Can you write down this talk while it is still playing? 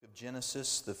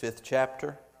Genesis, the 5th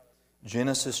chapter.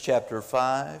 Genesis chapter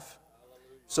 5.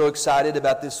 So excited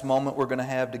about this moment we're going to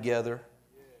have together.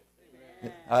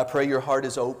 I pray your heart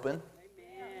is open.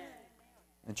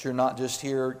 That you're not just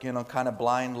here, kind of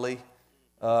blindly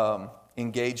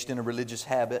engaged in a religious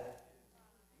habit.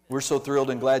 We're so thrilled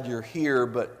and glad you're here,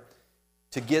 but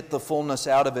to get the fullness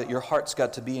out of it, your heart's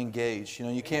got to be engaged.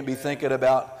 You can't be thinking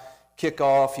about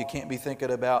kickoff. You can't be thinking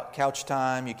about couch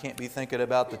time. You can't be thinking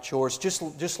about the chores.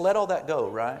 Just let all that go,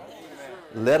 right?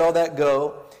 Let all that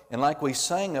go. And like we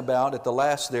sang about at the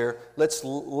last there, let's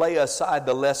lay aside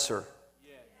the lesser.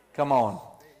 Come on.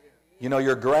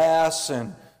 Your grass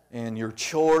and your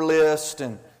chore list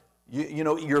and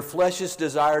your flesh's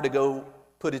desire to go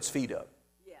put its feet up.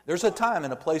 There's a time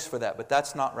and a place for that, but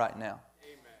that's not right now.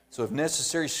 So if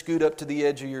necessary, scoot up to the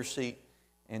edge of your seat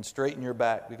and straighten your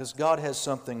back, because God has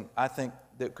something, I think,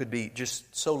 that could be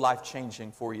just so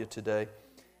life-changing for you today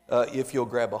if you'll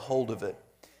grab a hold of it.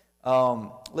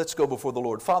 Let's go before the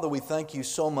Lord. Father, we thank you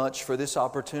so much for this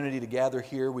opportunity to gather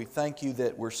here. We thank you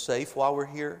that we're safe while we're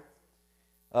here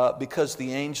because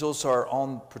the angels are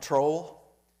on patrol.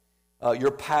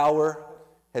 Your power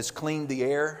has cleaned the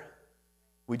air.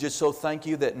 We just so thank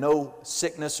you that no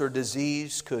sickness or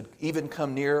disease could even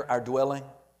come near our dwelling.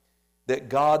 That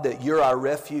God, that you're our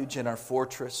refuge and our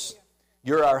fortress.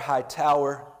 You're our high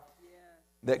tower.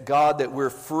 That God, that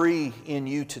we're free in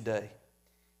you today.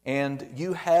 And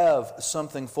you have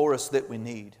something for us that we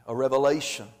need. A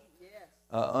revelation.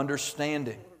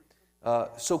 Understanding.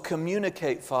 So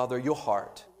communicate, Father, your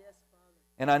heart.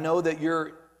 And I know that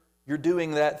you're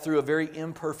doing that through a very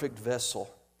imperfect vessel.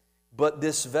 But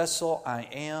this vessel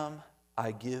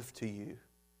I give to you.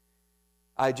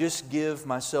 I just give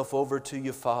myself over to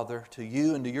you, Father, to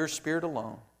you and to your Spirit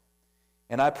alone.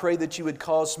 And I pray that you would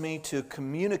cause me to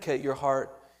communicate your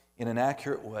heart in an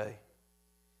accurate way.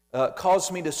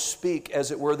 Cause me to speak,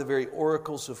 as it were, the very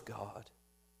oracles of God.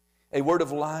 A word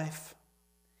of life.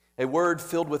 A word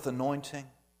filled with anointing.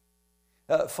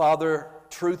 Father,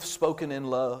 truth spoken in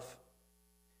love.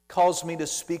 Cause me to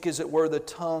speak, as it were, the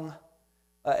tongue,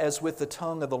 as with the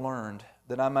tongue of the learned,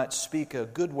 that I might speak a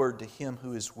good word to him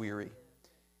who is weary.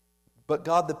 But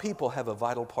God, the people have a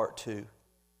vital part too.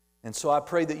 And so I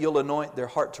pray that you'll anoint their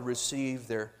heart to receive,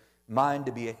 their mind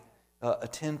to be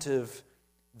attentive,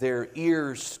 their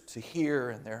ears to hear,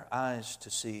 and their eyes to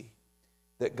see.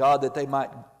 That God, that they might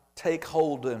take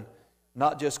hold and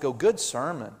not just go, good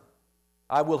sermon.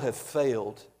 I will have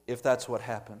failed if that's what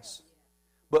happens.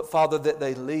 But Father, that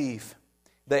they leave,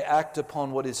 they act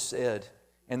upon what is said,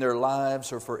 and their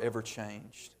lives are forever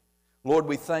changed. Lord,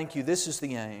 we thank you. This is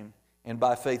the aim. And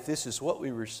by faith, this is what we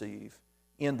receive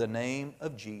in the name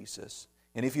of Jesus.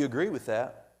 And if you agree with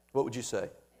that, what would you say?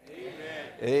 Amen.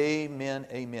 Amen,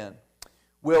 amen.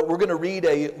 Well, we're going to read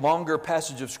a longer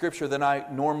passage of Scripture than I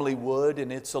normally would,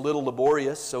 and it's a little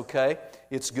laborious, okay?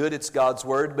 It's good, it's God's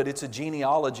Word, but it's a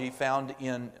genealogy found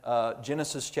in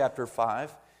Genesis chapter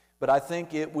 5. But I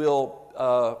think it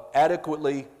will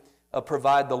adequately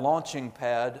provide the launching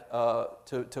pad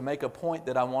to make a point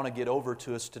that I want to get over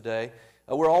to us today.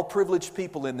 We're all privileged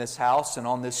people in this house and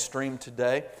on this stream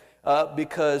today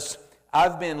because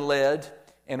I've been led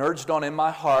and urged on in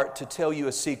my heart to tell you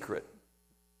a secret.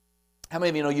 How many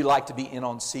of you know you like to be in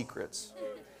on secrets?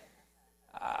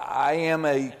 I am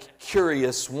a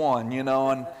curious one, and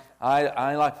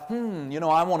I like,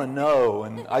 I want to know.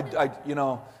 And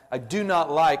I do not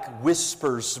like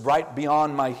whispers right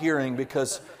beyond my hearing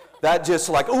because that just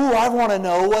like, I want to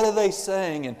know, what are they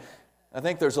saying? And I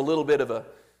think there's a little bit of a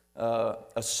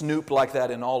snoop like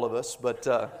that in all of us, but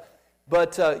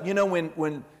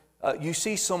when you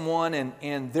see someone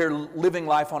and they're living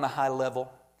life on a high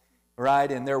level,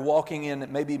 right, and they're walking in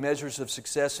maybe measures of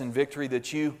success and victory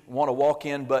that you want to walk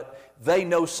in, but they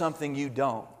know something you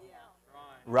don't,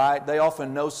 right? They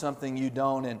often know something you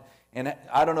don't, and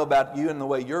I don't know about you and the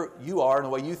way you are and the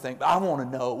way you think, but I want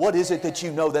to know, what is it that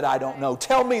you know that I don't know?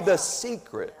 Tell me the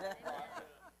secret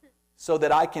so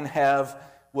that I can have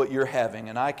what you're having,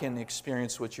 and I can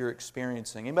experience what you're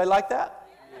experiencing. Anybody like that?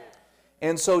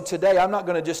 And so today, I'm not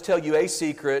going to just tell you a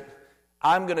secret.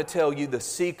 I'm going to tell you the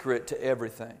secret to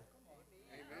everything.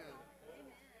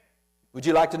 Would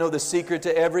you like to know the secret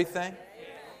to everything?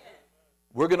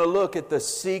 We're going to look at the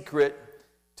secret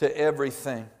to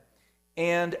everything.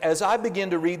 And as I begin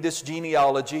to read this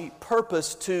genealogy,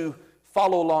 purpose to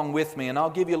follow along with me, and I'll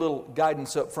give you a little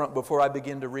guidance up front before I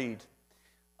begin to read.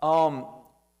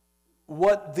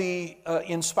 What the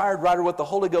inspired writer, what the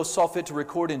Holy Ghost saw fit to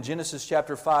record in Genesis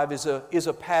chapter 5 is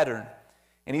a pattern.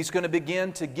 And he's going to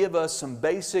begin to give us some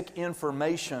basic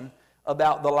information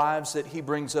about the lives that he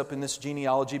brings up in this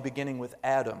genealogy, beginning with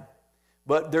Adam.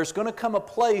 But there's going to come a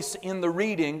place in the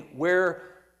reading where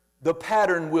the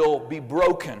pattern will be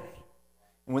broken.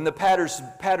 When the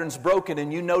pattern's broken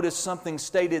and you notice something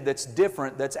stated that's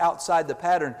different, that's outside the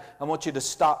pattern, I want you to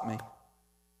stop me.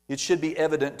 It should be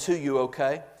evident to you,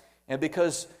 okay? And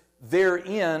because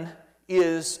therein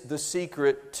is the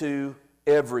secret to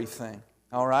everything.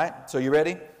 All right? So you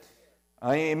ready?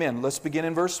 Amen. Let's begin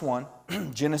in verse 1.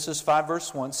 Genesis 5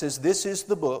 verse 1 says, "This is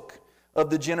the book of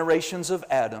the generations of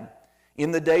Adam.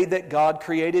 In the day that God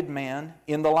created man,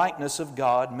 in the likeness of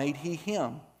God made He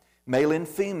him. Male and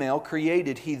female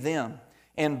created He them,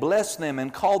 and blessed them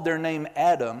and called their name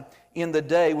Adam in the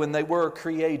day when they were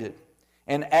created.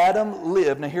 And Adam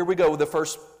lived," now here we go, the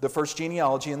first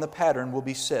genealogy and the pattern will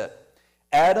be set.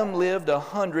 "Adam lived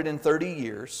 130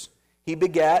 years. He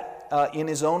begat in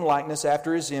his own likeness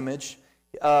after his image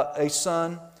a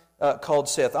son called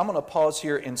Seth." I'm going to pause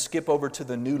here and skip over to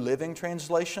the New Living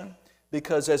Translation,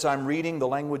 because as I'm reading, the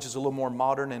language is a little more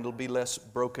modern and it'll be less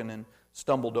broken and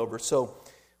stumbled over. So,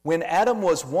 "When Adam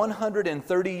was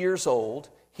 130 years old,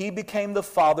 he became the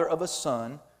father of a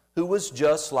son who was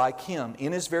just like him.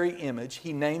 In his very image,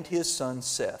 he named his son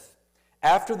Seth.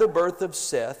 After the birth of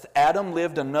Seth, Adam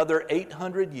lived another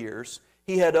 800 years.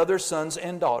 He had other sons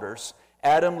and daughters.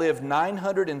 Adam lived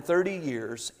 930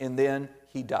 years, and then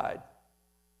he died.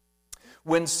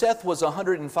 When Seth was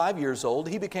 105 years old,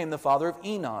 he became the father of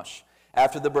Enosh.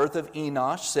 After the birth of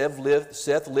Enosh,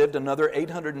 Seth lived another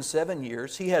 807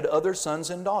 years. He had other sons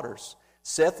and daughters.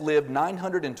 Seth lived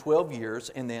 912 years,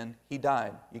 and then he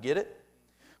died." You get it?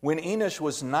 "When Enosh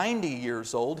was 90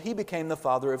 years old, he became the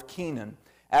father of Kenan.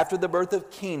 After the birth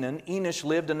of Kenan, Enosh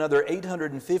lived another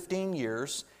 815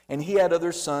 years, and he had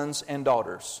other sons and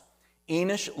daughters.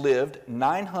 Enosh lived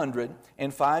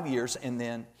 905 years, and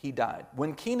then he died.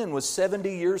 When Kenan was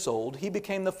 70 years old, he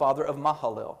became the father of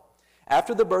Mahalalel.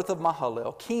 After the birth of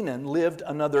Mahalalel, Kenan lived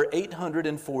another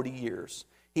 840 years.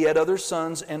 He had other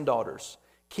sons and daughters.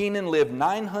 Kenan lived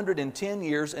 910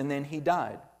 years, and then he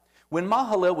died. When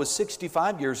Mahalalel was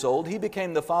 65 years old, he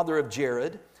became the father of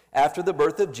Jared. After the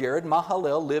birth of Jared,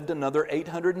 Mahalalel lived another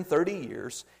 830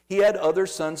 years. He had other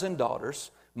sons and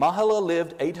daughters. Mahalalel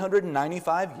lived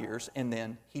 895 years, and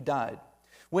then he died.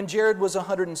 When Jared was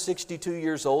 162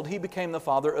 years old, he became the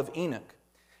father of Enoch.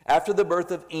 After the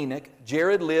birth of Enoch,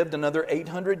 Jared lived another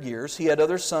 800 years. He had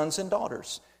other sons and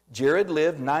daughters. Jared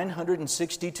lived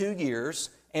 962 years,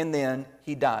 and then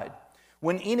he died.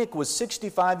 When Enoch was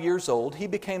 65 years old, he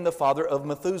became the father of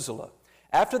Methuselah.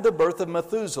 After the birth of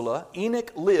Methuselah,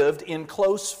 Enoch lived in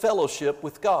close fellowship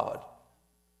with God.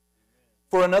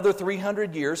 For another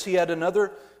 300 years, he had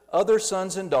other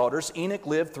sons and daughters. Enoch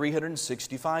lived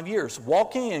 365 years,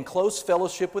 walking in close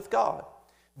fellowship with God.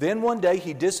 Then one day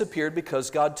he disappeared because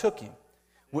God took him.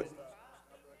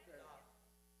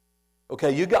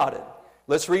 Okay, you got it.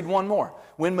 Let's read one more.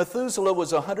 When Methuselah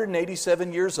was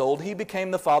 187 years old, he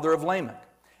became the father of Lamech.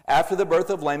 After the birth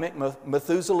of Lamech,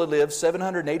 Methuselah lived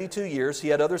 782 years. He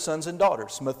had other sons and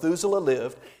daughters. Methuselah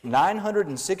lived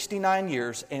 969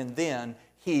 years, and then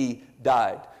he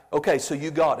died. Okay, so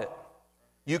you got it.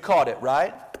 You caught it,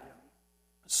 right?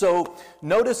 So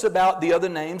notice about the other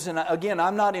names, and again,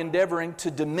 I'm not endeavoring to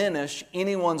diminish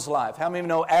anyone's life. How many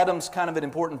know Adam's kind of an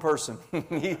important person?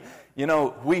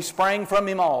 We sprang from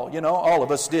him all, all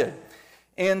of us did.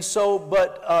 And so,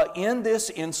 but in this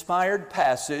inspired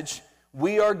passage,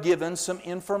 we are given some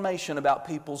information about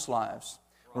people's lives,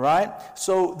 right?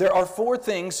 So there are 4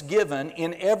 things given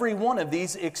in every one of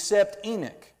these except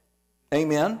Enoch.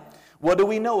 Amen? What do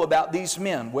we know about these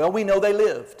men? Well, we know they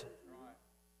lived.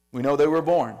 We know they were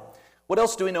born. What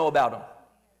else do we know about them?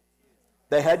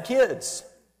 They had kids.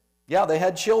 Yeah, they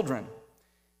had children.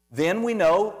 Then we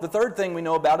know, the third thing we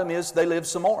know about them is they lived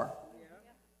some more.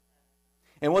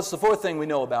 And what's the fourth thing we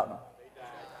know about them?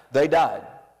 They died.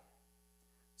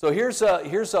 So here's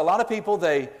a lot of people,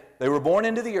 they were born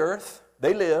into the earth,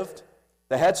 they lived,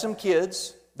 they had some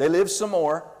kids, they lived some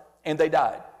more, and they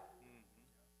died.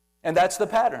 And that's the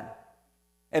pattern.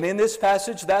 And in this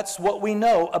passage, that's what we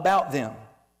know about them.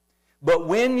 But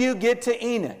when you get to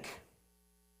Enoch,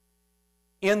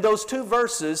 in those 2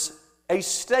 verses, a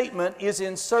statement is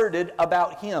inserted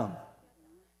about him.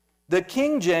 The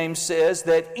King James says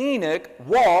that Enoch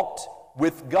walked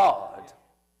with God.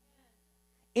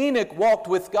 Enoch walked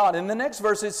with God. In the next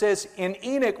verse it says, and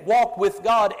Enoch walked with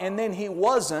God, and then he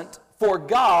wasn't, for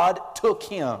God took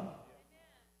him.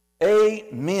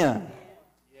 Amen.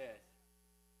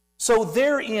 So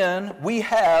therein we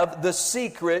have the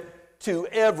secret to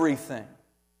everything.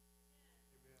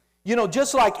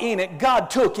 Just like Enoch, God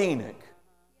took Enoch.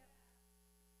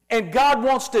 And God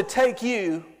wants to take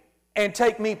you and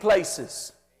take me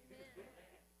places.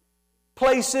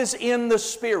 places in the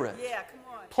Spirit, Yeah, come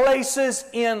on. places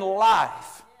in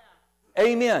life.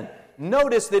 Amen.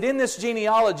 Notice that in this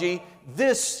genealogy,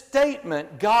 this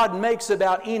statement God makes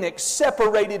about Enoch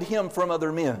separated him from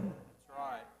other men. That's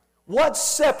right. What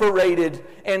separated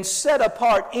and set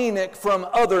apart Enoch from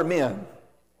other men?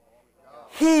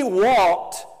 He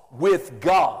walked with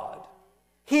God.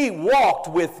 He walked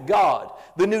with God.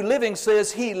 The New Living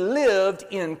says he lived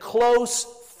in close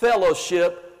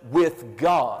fellowship with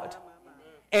God.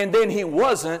 And then he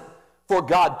wasn't, for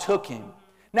God took him.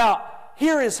 Now,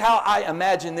 here is how I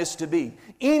imagine this to be.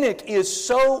 Enoch is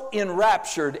so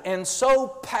enraptured and so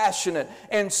passionate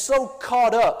and so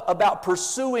caught up about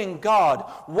pursuing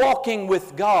God, walking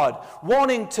with God,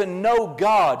 wanting to know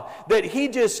God, that he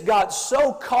just got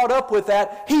so caught up with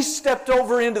that, he stepped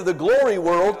over into the glory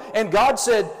world, and God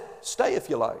said, stay if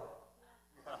you like.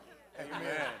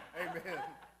 Amen.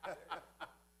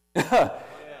 Amen.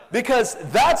 Because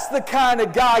that's the kind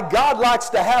of guy God likes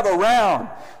to have around.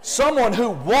 Someone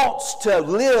who wants to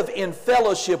live in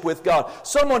fellowship with God.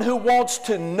 Someone who wants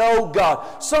to know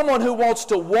God. Someone who wants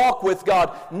to walk with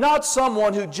God. Not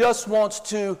someone who just wants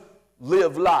to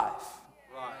live life.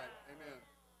 Right. Amen.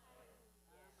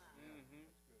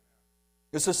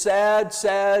 It's a sad,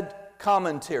 sad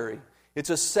commentary. It's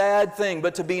a sad thing.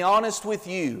 But to be honest with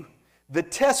you, the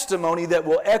testimony that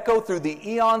will echo through the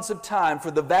eons of time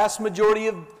for the vast majority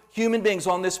of human beings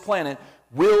on this planet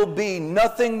will be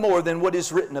nothing more than what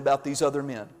is written about these other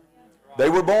men. They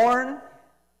were born,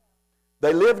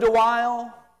 they lived a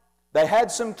while, they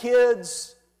had some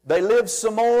kids, they lived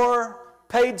some more,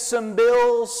 paid some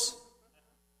bills,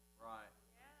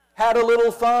 had a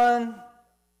little fun,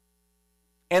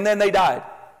 and then they died.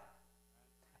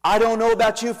 I don't know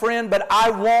about you, friend, but I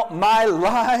want my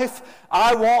life,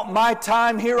 I want my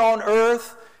time here on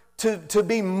earth to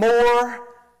be more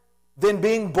than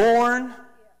being born,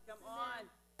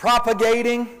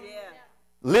 propagating,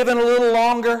 living a little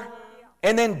longer,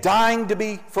 and then dying to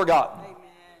be forgotten.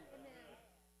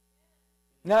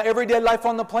 Now, everyday life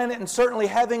on the planet, and certainly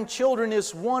having children,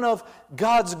 is one of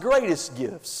God's greatest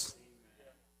gifts.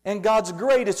 And God's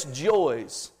greatest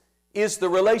joys is the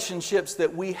relationships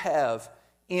that we have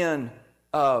in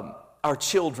our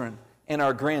children and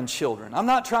our grandchildren. I'm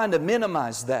not trying to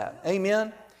minimize that.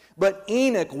 Amen? But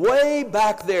Enoch, way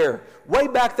back there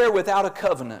without a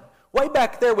covenant, way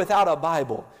back there without a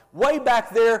Bible, way back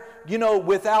there,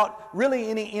 without really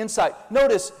any insight.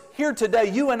 Notice, here today,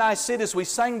 you and I sit as we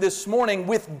sang this morning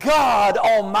with God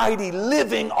Almighty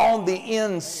living on the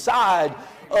inside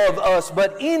of us.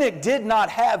 But Enoch did not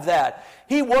have that.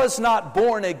 He was not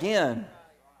born again.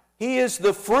 He is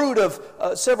the fruit of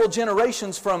several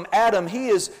generations from Adam. He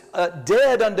is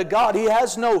dead unto God. He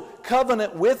has no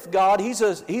covenant with God. He's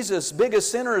as big a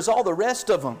sinner as all the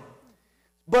rest of them.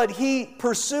 But he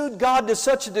pursued God to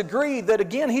such a degree that,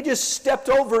 again, he just stepped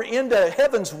over into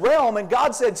heaven's realm, and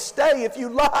God said, stay if you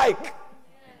like.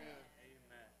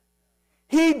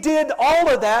 He did all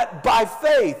of that by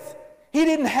faith. He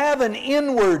didn't have an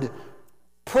inward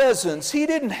presence. He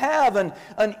didn't have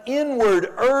an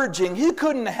inward urging. He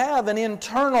couldn't have an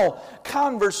internal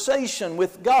conversation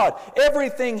with God.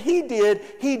 Everything he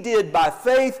did by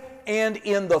faith and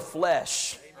in the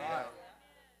flesh. Amen.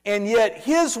 And yet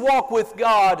his walk with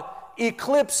God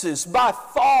eclipses by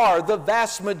far the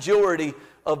vast majority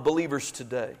of believers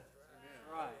today.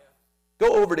 Amen.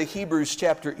 Go over to Hebrews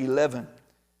chapter 11.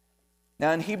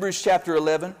 Now in Hebrews chapter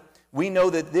 11, we know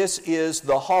that this is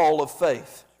the hall of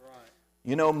faith.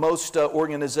 Most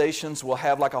organizations will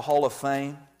have like a Hall of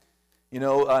Fame. I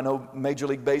know Major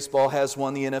League Baseball has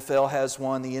one, the NFL has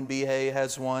one, the NBA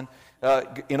has one.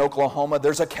 In Oklahoma,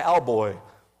 there's a Cowboy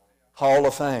Hall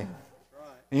of Fame.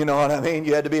 You know what I mean?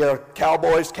 You had to be a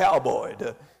Cowboy's cowboy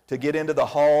to get into the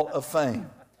Hall of Fame.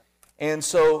 And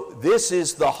so this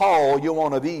is the hall you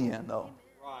want to be in, though.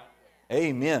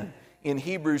 Amen. In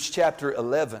Hebrews chapter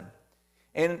 11.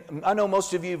 And I know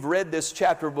most of you have read this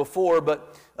chapter before,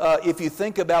 but if you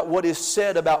think about what is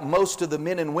said about most of the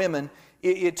men and women,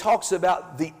 it talks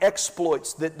about the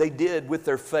exploits that they did with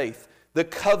their faith, the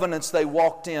covenants they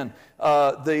walked in,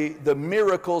 the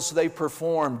miracles they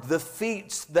performed, the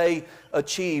feats they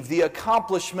achieved, the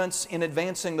accomplishments in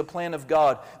advancing the plan of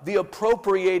God, the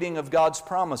appropriating of God's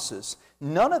promises.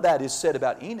 None of that is said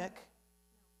about Enoch.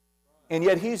 And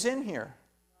yet he's in here.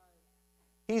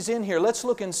 He's in here. Let's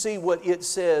look and see what it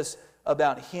says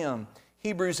about him.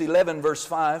 Hebrews 11 verse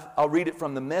 5, I'll read it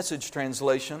from the Message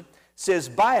translation, says,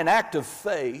 by an act of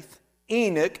faith,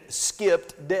 Enoch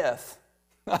skipped death.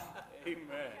 Amen.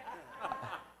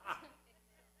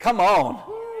 Come on.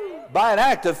 By an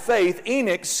act of faith,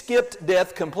 Enoch skipped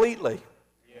death completely.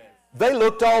 They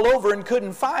looked all over and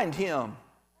couldn't find him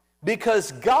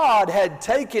because God had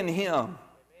taken him.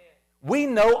 We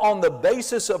know on the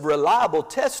basis of reliable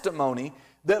testimony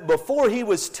that before he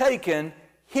was taken,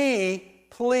 he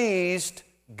pleased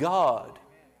God.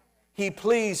 He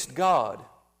pleased God.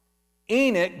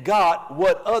 Enoch got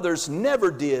what others never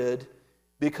did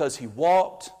because he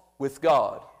walked with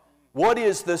God. What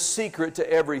is the secret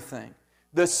to everything?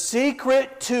 The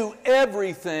secret to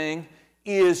everything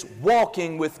is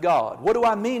walking with God. What do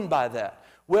I mean by that?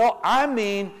 Well, I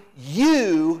mean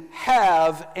you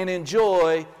have and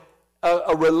enjoy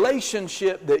a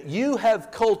relationship that you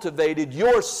have cultivated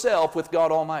yourself with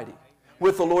God Almighty,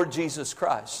 with the Lord Jesus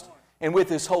Christ, and with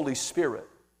His Holy Spirit.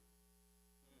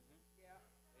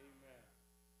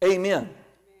 Amen.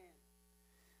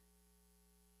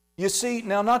 You see,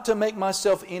 now not to make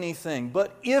myself anything,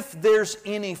 but if there's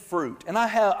any fruit, and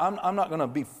I'm not going to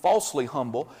be falsely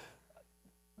humble,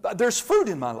 there's fruit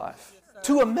in my life.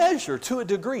 To a measure, to a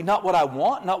degree. Not what I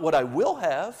want, not what I will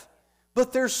have,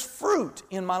 but there's fruit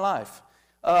in my life.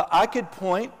 I could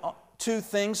point to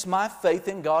things my faith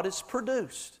in God has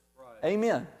produced. Right.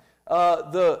 Amen.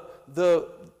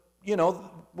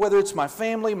 Whether it's my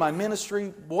family, my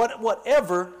ministry,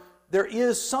 whatever, there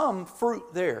is some fruit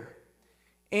there.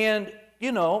 And,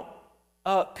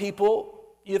 people,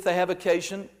 if they have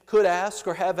occasion, could ask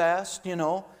or have asked,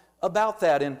 about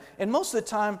that. And most of the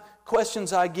time,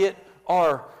 questions I get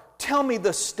are, tell me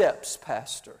the steps,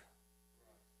 Pastor.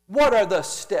 What are the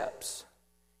steps?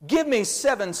 Give me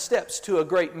 7 steps to a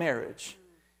great marriage.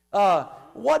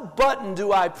 What button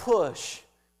do I push?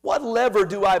 What lever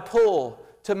do I pull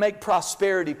to make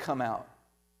prosperity come out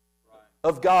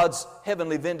of God's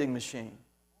heavenly vending machine?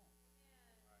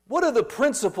 What are the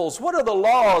principles? What are the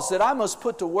laws that I must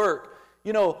put to work?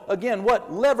 Again, what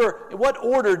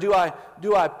order do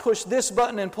I push this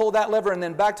button and pull that lever and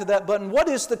then back to that button? What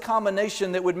is the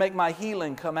combination that would make my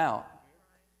healing come out?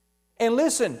 And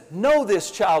listen, know this,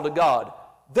 child of God.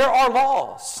 There are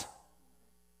laws.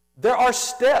 There are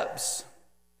steps.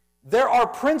 There are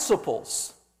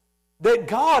principles that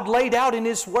God laid out in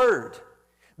His Word.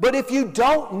 But if you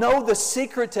don't know the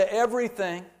secret to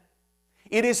everything,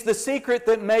 it is the secret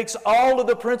that makes all of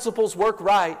the principles work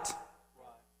right.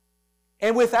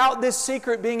 And without this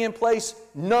secret being in place,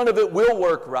 none of it will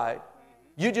work right.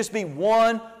 You just be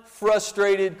one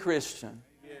frustrated Christian.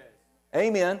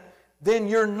 Amen. Then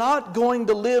you're not going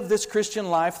to live this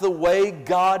Christian life the way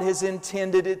God has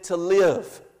intended it to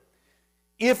live.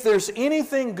 If there's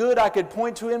anything good I could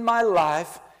point to in my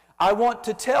life, I want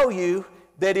to tell you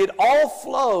that it all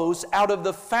flows out of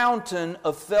the fountain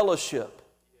of fellowship.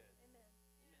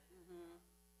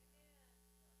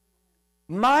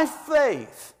 My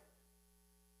faith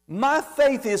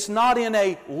is not in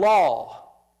a law.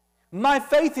 My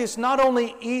faith is not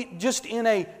only just in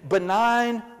a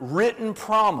benign written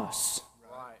promise.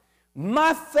 Right.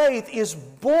 My faith is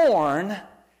born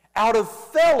out of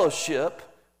fellowship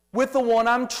with the one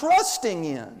I'm trusting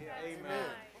in. Amen.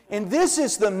 And this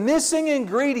is the missing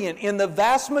ingredient in the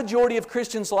vast majority of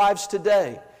Christians' lives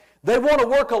today. They want to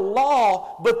work a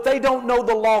law, but they don't know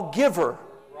the lawgiver.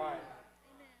 Right.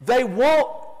 They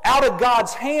want out of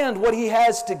God's hand what He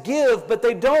has to give, but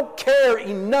they don't care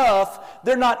enough.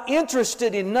 They're not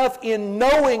interested enough in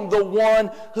knowing the one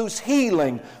who's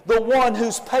healing, the one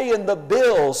who's paying the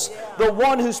bills, the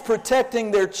one who's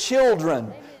protecting their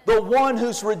children, the one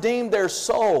who's redeemed their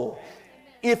soul.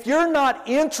 If you're not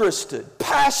interested,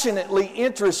 passionately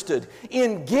interested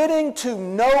in getting to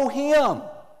know Him,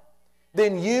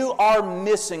 then you are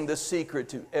missing the secret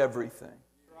to everything.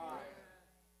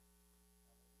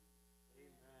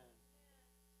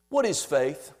 What is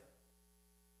faith?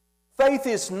 Faith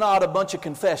is not a bunch of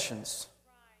confessions,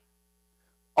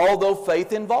 although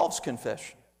faith involves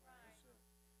confession.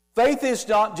 Faith is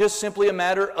not just simply a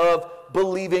matter of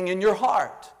believing in your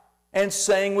heart and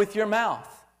saying with your mouth.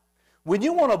 When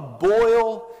you want to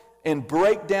boil and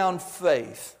break down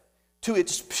faith to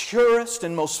its purest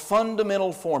and most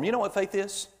fundamental form, you know what faith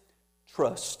is?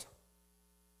 Trust.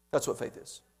 That's what faith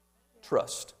is.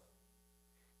 Trust.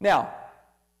 Now,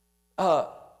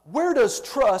 where does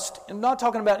trust, I'm not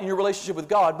talking about in your relationship with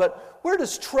God, but where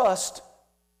does trust,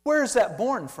 where is that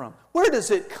born from? Where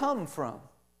does it come from?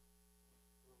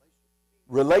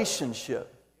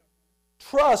 Relationship.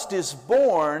 Trust is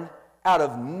born out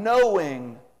of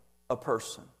knowing a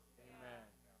person.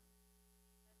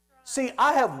 See,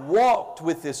 I have walked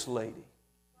with this lady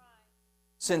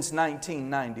since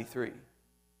 1993.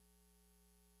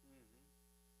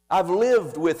 I've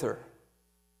lived with her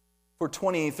for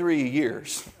 23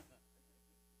 years.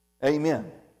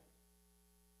 Amen.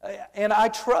 And I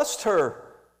trust her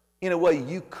in a way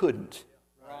you couldn't.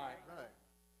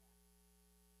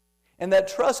 And that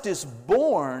trust is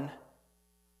born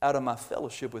out of my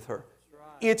fellowship with her.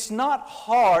 It's not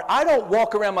hard. I don't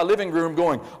walk around my living room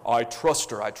going, I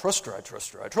trust her, I trust her, I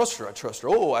trust her, I trust her, I trust her.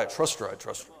 Oh, I trust her, I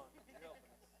trust her.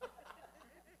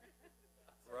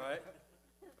 Right?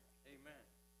 Amen.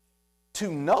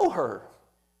 To know her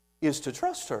is to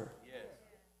trust her.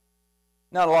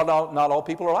 Not all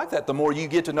people are like that. The more you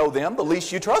get to know them, the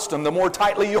least you trust them, the more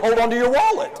tightly you hold onto your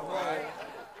wallet.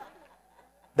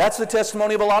 That's the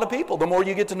testimony of a lot of people. The more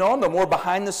you get to know them, the more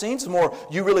behind the scenes, the more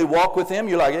you really walk with them.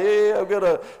 You're like, hey, I'm going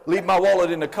to leave my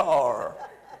wallet in the car.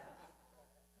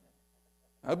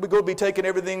 I'm going to be taking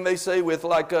everything they say with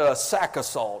like a sack of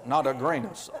salt, not a grain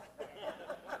of salt.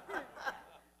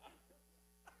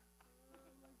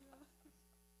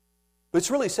 But it's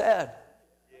really sad.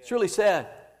 It's really sad.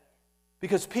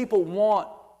 Because people want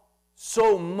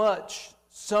so much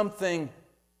something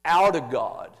out of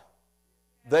God.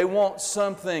 They want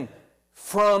something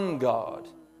from God,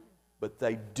 but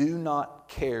they do not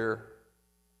care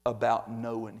about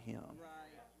knowing Him.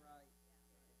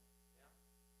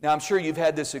 Now, I'm sure you've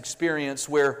had this experience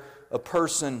where a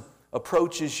person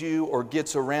approaches you or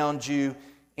gets around you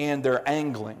and they're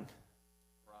angling.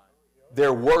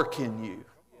 They're working you.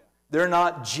 They're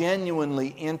not genuinely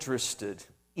interested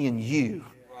in you.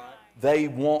 They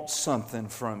want something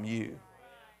from you.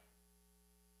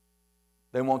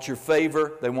 They want your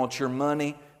favor. They want your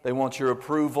money. They want your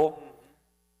approval.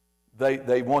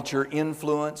 They want your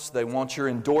influence. They want your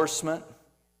endorsement.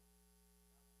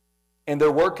 And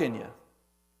they're working you.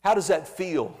 How does that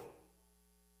feel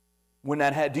when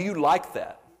that happens? Do you like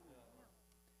that?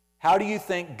 How do you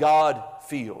think God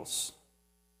feels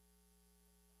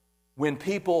when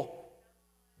people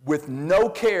with no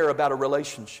care about a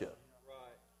relationship,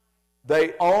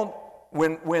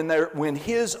 when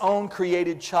His own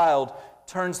created child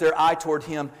turns their eye toward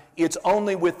Him, it's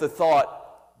only with the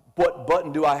thought, what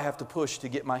button do I have to push to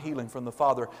get my healing from the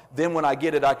Father? Then when I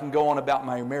get it, I can go on about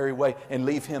my merry way and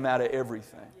leave Him out of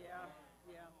everything.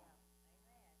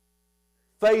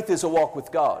 Faith is a walk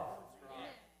with God.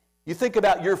 You think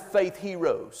about your faith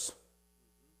heroes.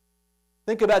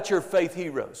 Think about your faith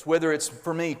heroes, whether it's,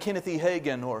 for me, Kenneth E.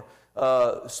 Hagin or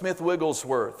Smith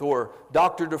Wigglesworth or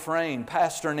Dr. Dufresne,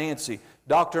 Pastor Nancy,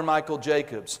 Dr. Michael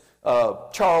Jacobs,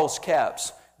 Charles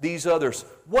Capps, these others.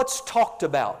 What's talked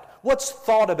about? What's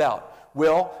thought about?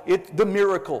 Well, the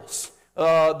miracles,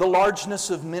 the largeness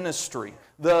of ministry,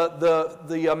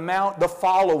 the amount, the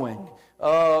following,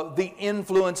 the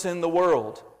influence in the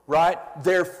world, right?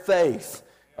 Their faith,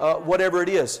 whatever it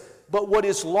is. But what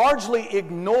is largely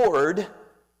ignored,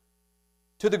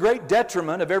 to the great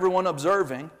detriment of everyone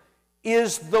observing,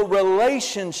 is the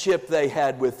relationship they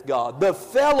had with God, the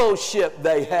fellowship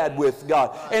they had with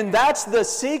God. And that's the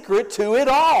secret to it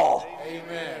all.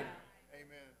 Amen.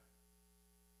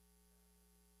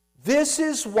 This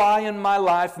is why in my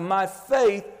life my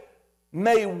faith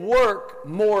may work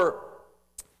more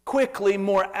quickly,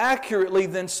 more accurately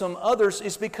than some others,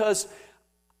 is because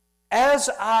as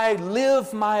I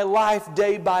live my life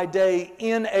day by day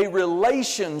in a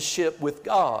relationship with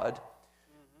God,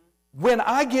 when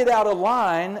I get out of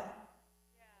line,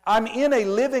 I'm in a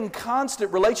living,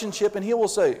 constant relationship, and He will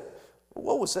say,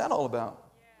 what was that all about?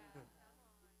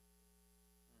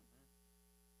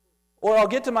 Or I'll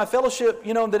get to my fellowship,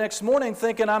 the next morning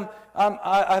thinking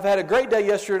I've had a great day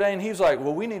yesterday, and He's like,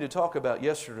 well, we need to talk about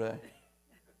yesterday.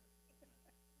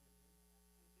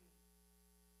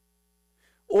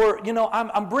 Or,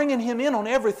 I'm bringing Him in on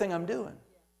everything I'm doing.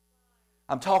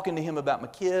 I'm talking to Him about my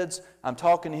kids. I'm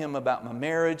talking to Him about my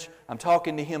marriage. I'm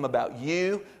talking to Him about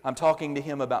you. I'm talking to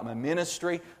Him about my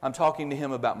ministry. I'm talking to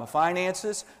Him about my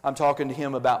finances. I'm talking to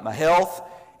Him about my health.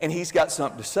 And He's got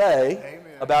something to say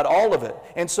about all of it.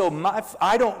 And so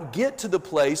I don't get to the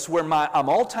place where I'm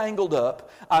all tangled up.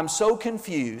 I'm so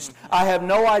confused. I have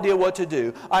no idea what to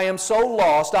do. I am so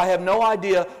lost. I have no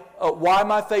idea why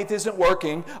my faith isn't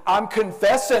working. I'm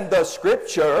confessing the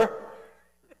Scripture.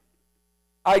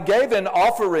 I gave an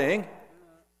offering.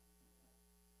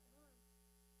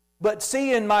 But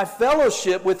see, in my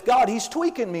fellowship with God, He's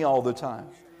tweaking me all the time.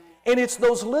 And it's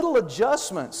those little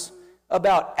adjustments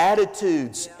about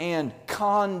attitudes and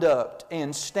conduct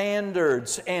and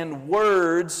standards and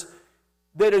words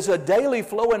that is a daily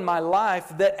flow in my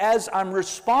life, that as I'm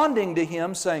responding to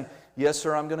Him saying, yes,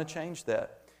 sir, I'm going to change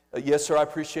that. Yes, sir, I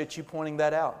appreciate you pointing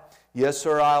that out. Yes,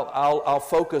 sir, I'll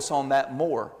focus on that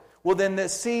more. Well, then,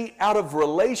 out of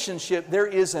relationship, there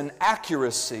is an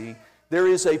accuracy, there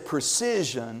is a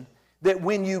precision that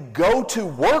when you go to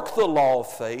work the law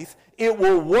of faith, it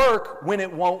will work when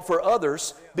it won't for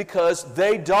others, because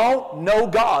they don't know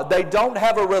God. They don't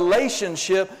have a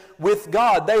relationship with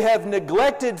God. They have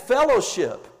neglected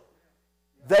fellowship.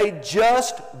 They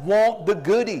just want the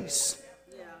goodies.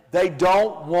 They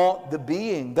don't want the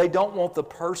being. They don't want the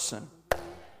person.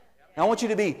 Now, I want you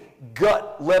to be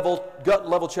gut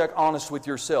level check honest with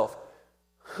yourself.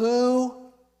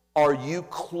 Who are you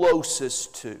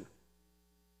closest to?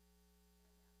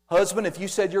 Husband, if you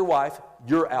said your wife,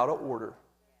 you're out of order.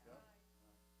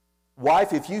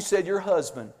 Wife, if you said your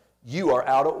husband, you are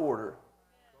out of order.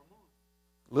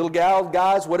 Little gal,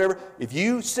 guys, whatever. If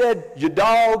you said your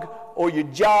dog or your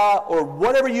jaw or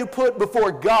whatever you put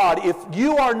before God, if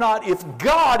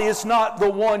God is not the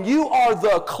one you are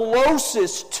the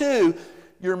closest to,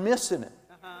 you're missing it.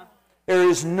 There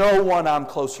is no one I'm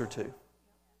closer to.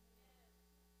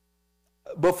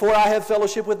 Before I have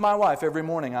fellowship with my wife, every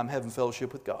morning I'm having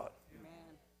fellowship with God.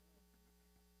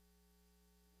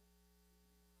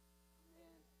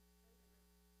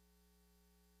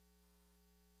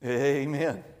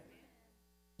 Amen.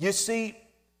 You see,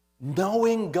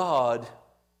 knowing God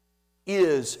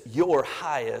is your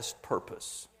highest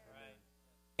purpose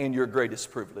and your greatest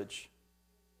privilege.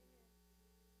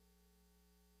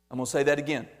 I'm going to say that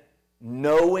again.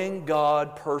 Knowing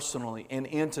God personally and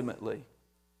intimately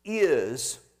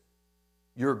is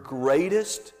your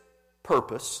greatest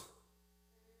purpose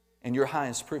and your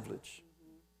highest privilege.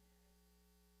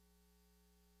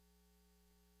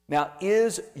 Now,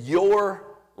 is your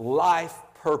life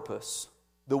purpose,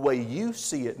 the way you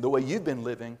see it, the way you've been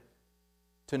living,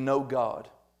 to know God?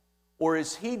 Or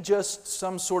is He just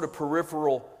some sort of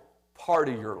peripheral part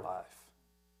of your life,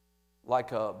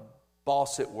 like a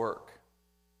boss at work?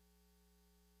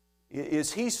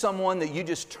 Is He someone that you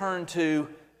just turn to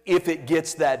if it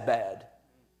gets that bad?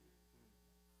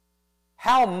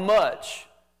 How much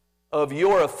of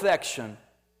your affection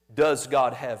does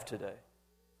God have today?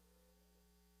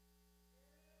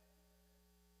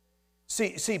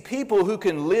 See, people who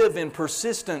can live in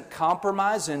persistent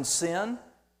compromise and sin,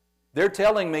 they're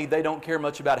telling me they don't care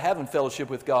much about having fellowship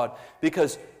with God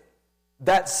because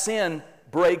that sin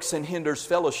breaks and hinders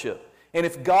fellowship. And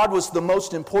if God was the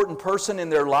most important person in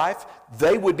their life,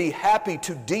 they would be happy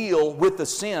to deal with the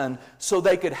sin so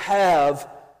they could have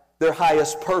their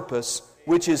highest purpose,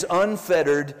 which is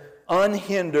unfettered,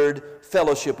 unhindered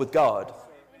fellowship with God.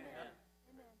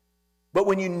 But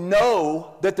when you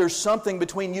know that there's something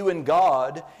between you and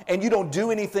God and you don't do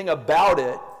anything about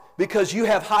it because you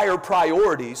have higher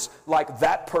priorities like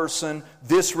that person,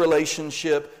 this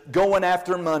relationship, going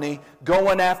after money,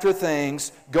 going after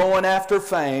things, going after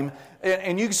fame,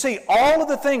 and you can see all of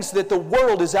the things that the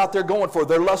world is out there going for.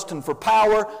 They're lusting for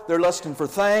power. They're lusting for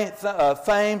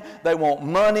fame. They want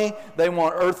money. They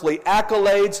want earthly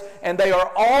accolades. And they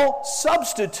are all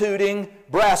substituting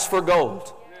brass for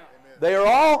gold. They are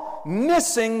all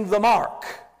missing the mark.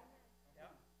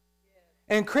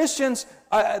 And Christians,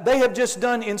 they have just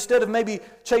done, instead of maybe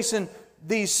chasing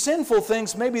these sinful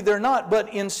things, maybe they're not,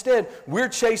 but instead we're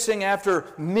chasing after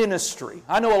ministry.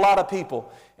 I know a lot of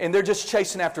people, and they're just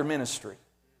chasing after ministry.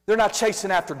 They're not chasing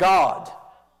after God.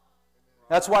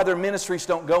 That's why their ministries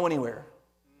don't go anywhere.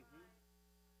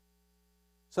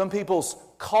 Some people's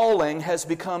calling has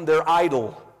become their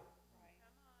idol.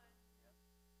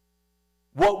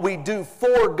 What we do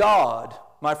for God,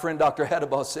 my friend Dr.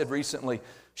 Hadabah said recently,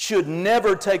 should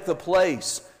never take the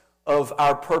place of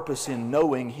our purpose in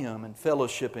knowing Him and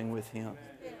fellowshipping with Him.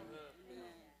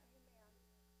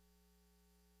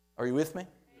 Are you with me?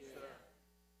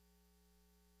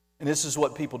 And this is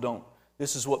what people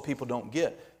don't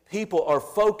get. People are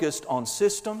focused on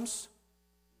systems,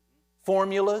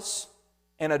 formulas,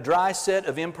 and a dry set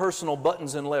of impersonal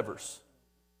buttons and levers.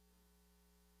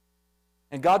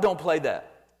 And God don't play that.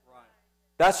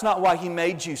 That's not why He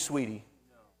made you, sweetie.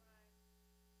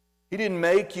 He didn't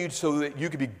make you so that He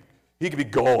could be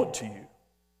God to you.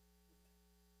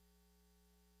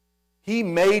 He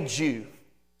made you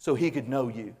so He could know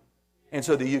you and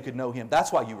so that you could know Him.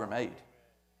 That's why you were made.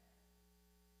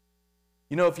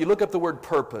 You know, if you look up the word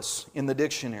purpose in the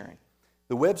dictionary,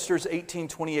 the Webster's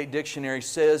 1828 dictionary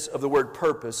says of the word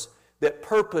purpose that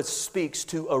purpose speaks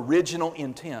to original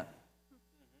intent.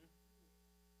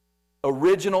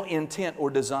 Original intent or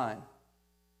design.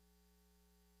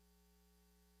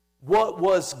 What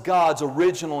was God's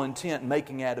original intent in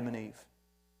making Adam and Eve?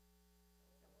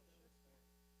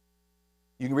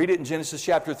 You can read it in Genesis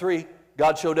chapter 3.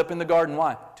 God showed up in the garden.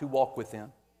 Why? To walk with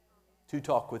them. To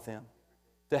talk with them.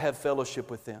 To have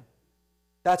fellowship with them.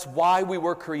 That's why we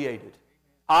were created.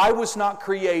 I was not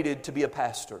created to be a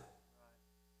pastor.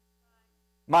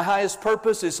 My highest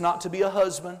purpose is not to be a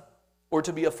husband or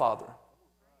to be a father.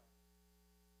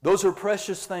 Those are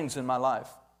precious things in my life.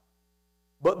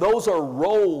 But those are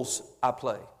roles I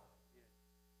play.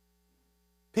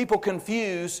 People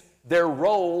confuse their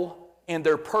role and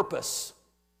their purpose.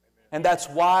 And that's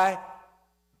why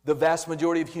the vast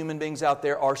majority of human beings out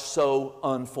there are so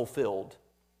unfulfilled.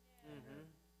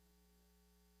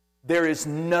 There is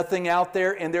nothing out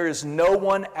there, and there is no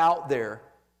one out there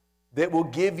that will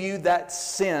give you that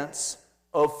sense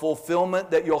of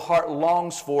fulfillment that your heart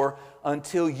longs for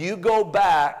until you go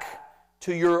back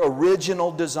to your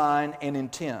original design and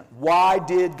intent. Why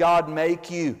did God make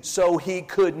you? So He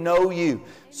could know you,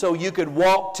 so you could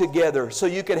walk together, so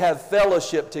you could have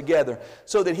fellowship together,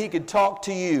 so that He could talk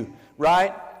to you,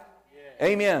 right? Yeah.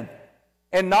 Amen.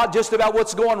 And not just about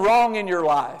what's going wrong in your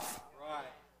life. Right.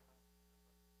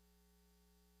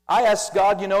 I asked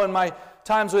God, in my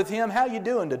times with Him, how you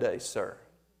doing today, sir?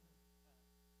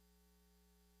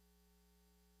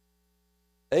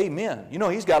 Amen.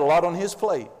 He's got a lot on His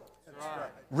plate. Right.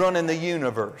 Running the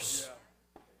universe.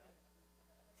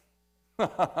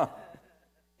 Yeah.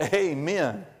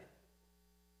 Amen.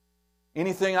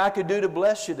 Anything I could do to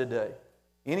bless you today?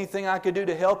 Anything I could do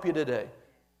to help you today?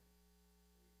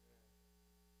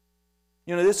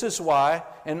 This is why,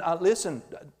 and listen,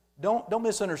 don't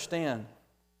misunderstand.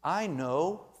 I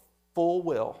know full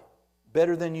well,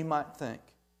 better than you might think,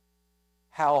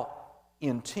 how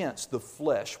intense the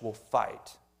flesh will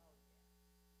fight.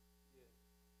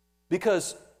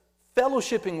 Because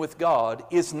fellowshipping with God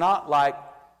is not like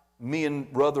me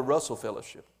and Brother Russell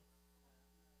fellowship.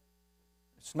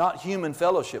 It's not human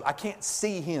fellowship. I can't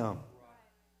see Him.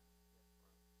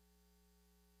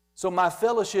 So my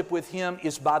fellowship with Him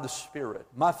is by the Spirit.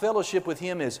 My fellowship with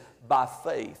Him is by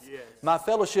faith. Yes. My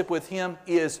fellowship with Him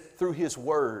is through His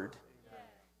Word. Amen.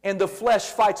 And the flesh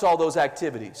fights all those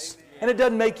activities. Amen. And it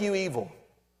doesn't make you evil.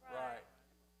 Right.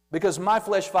 Because my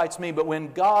flesh fights me. But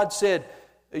when God said,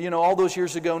 all those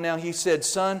years ago now, He said,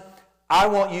 son, I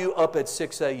want you up at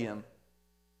 6 a.m.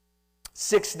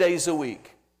 6 days a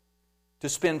week to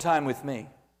spend time with me.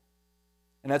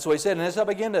 And that's what He said. And as I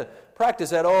began to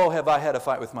practice that, have I had a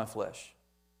fight with my flesh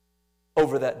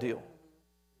over that deal.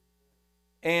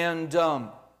 And,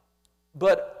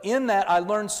 but in that I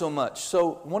learned so much.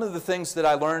 So one of the things that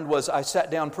I learned was I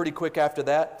sat down pretty quick after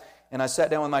that, and I sat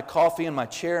down with my coffee and my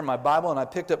chair and my Bible, and I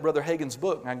picked up Brother Hagin's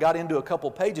book, and I got into a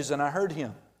couple pages, and I heard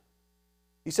him.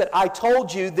 He said, I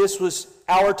told you this was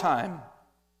our time.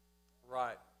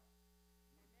 Right.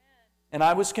 And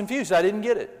I was confused. I didn't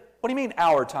get it. What do you mean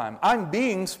our time? I'm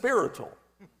being spiritual.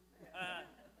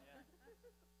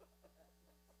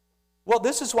 Well,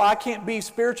 this is why I can't be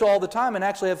spiritual all the time and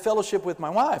actually have fellowship with my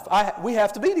wife. We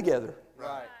have to be together.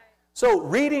 Right. So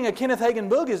reading a Kenneth Hagin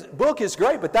book is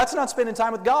great, but that's not spending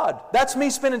time with God. That's me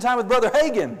spending time with Brother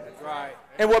Hagin. That's right.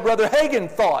 And what Brother Hagin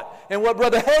thought and what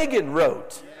Brother Hagin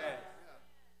wrote. Yeah.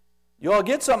 You all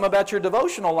get something about your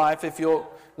devotional life if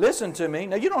you'll listen to me.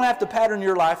 Now, you don't have to pattern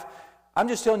your life. I'm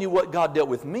just telling you what God dealt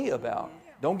with me about.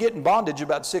 Don't get in bondage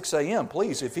about 6 a.m.,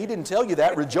 please. If He didn't tell you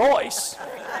that, rejoice.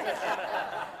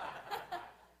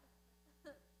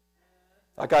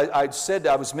 Like I said,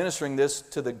 I was ministering this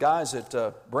to the guys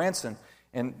at Branson,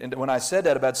 and when I said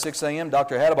that about 6 a.m.,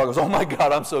 Dr. Hadabah goes, oh my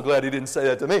God, I'm so glad he didn't say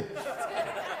that to me.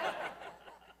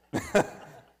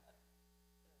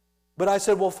 But I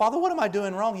said, well, Father, what am I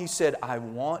doing wrong? He said, I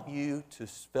want you to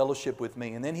fellowship with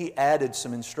me. And then He added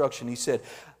some instruction. He said,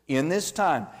 in this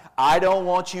time, I don't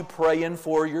want you praying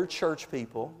for your church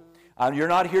people. You're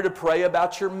not here to pray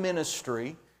about your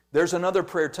ministry. There's another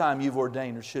prayer time you've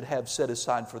ordained or should have set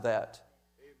aside for that.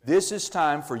 This is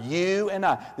time for you and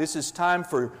I. This is time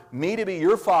for me to be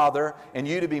your father and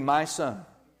you to be my son.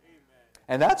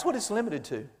 And that's what it's limited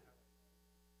to.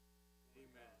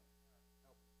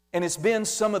 And it's been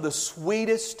some of the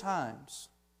sweetest times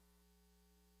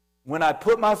when I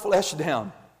put my flesh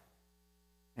down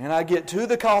and I get to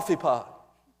the coffee pot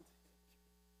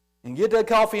and get that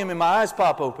coffee in me, my eyes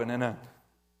pop open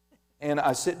and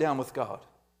I sit down with God.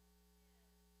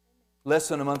 Less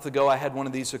than a month ago, I had one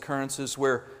of these occurrences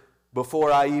where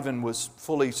before I even was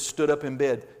fully stood up in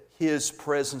bed, His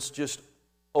presence just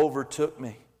overtook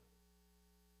me.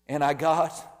 And I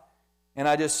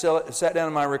just sat down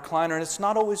in my recliner, and it's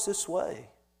not always this way.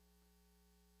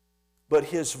 But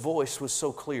His voice was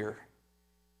so clear.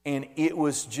 And it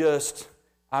was just,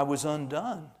 I was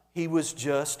undone. He was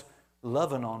just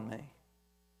loving on me.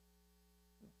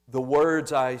 The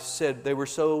words I said, they were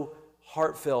so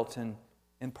heartfelt and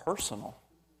personal.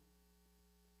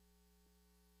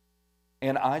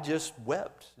 And I just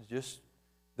wept.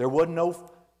 There wasn't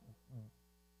no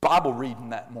Bible reading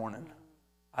that morning.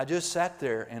 I just sat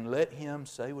there and let Him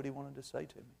say what He wanted to say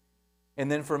to me.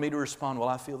 And then for me to respond, well,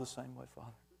 I feel the same way,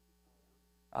 Father.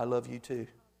 I love you too.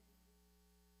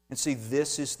 And see,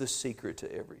 this is the secret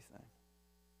to everything.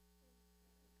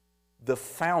 the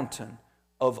fountain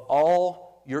of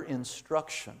all your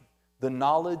instruction, the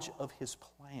knowledge of His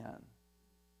plan,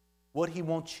 what He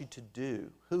wants you to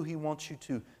do, who He wants you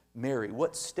to marry,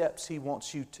 what steps He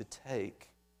wants you to take,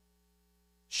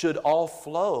 should all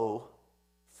flow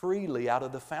freely out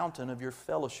of the fountain of your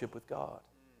fellowship with God.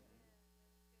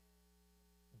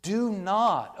 Do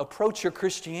not approach your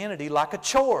Christianity like a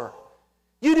chore.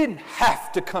 You didn't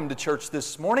have to come to church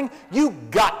this morning. You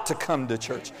got to come to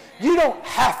church. You don't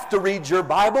have to read your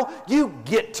Bible. You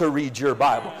get to read your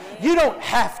Bible. You don't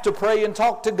have to pray and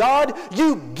talk to God.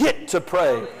 You get to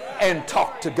pray and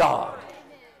talk to God.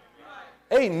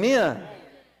 Amen.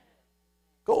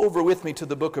 Go over with me to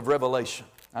the book of Revelation.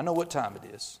 I know what time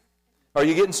it is. Are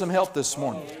you getting some help this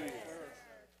morning?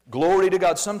 Glory to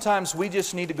God. Sometimes we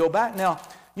just need to go back. Now,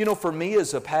 you know, for me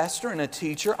as a pastor and a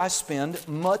teacher, I spend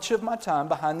much of my time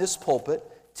behind this pulpit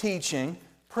teaching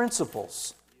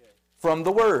principles from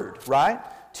the Word, right?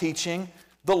 Teaching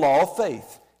the law of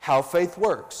faith, how faith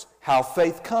works, how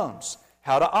faith comes,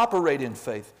 how to operate in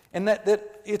faith. And that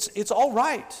it's all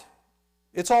right.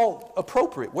 It's all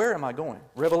appropriate. Where am I going?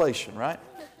 Revelation, right?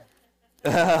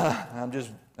 I'm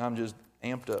just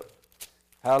amped up.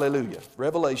 Hallelujah.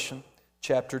 Revelation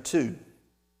chapter 2.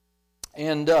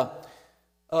 And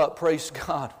praise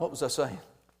God. What was I saying?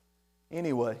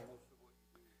 Anyway.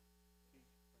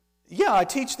 Yeah, I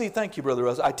teach thee, thank you, Brother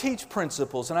Russ. I teach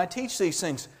principles and I teach these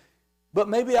things. But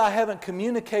maybe I haven't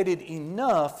communicated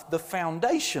enough the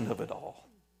foundation of it all.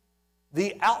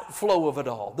 The outflow of it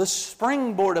all. The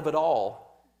springboard of it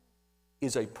all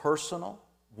is a personal,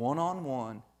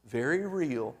 one-on-one, very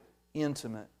real,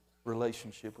 intimate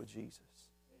relationship with Jesus.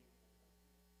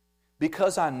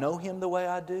 Because I know Him the way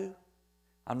I do,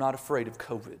 I'm not afraid of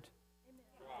COVID.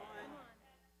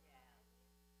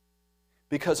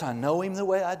 Because I know Him the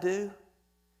way I do,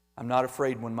 I'm not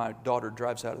afraid when my daughter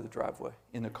drives out of the driveway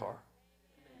in the car.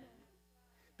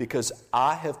 Because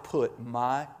I have put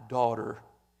my daughter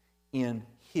in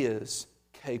His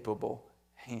capable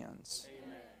hands.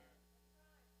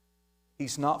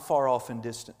 He's not far off and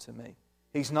distant to me.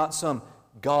 He's not some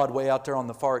God way out there on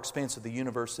the far expanse of the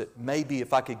universe that maybe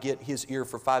if I could get His ear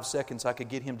for 5 seconds, I could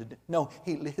get Him to do. No,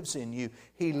 He lives in you.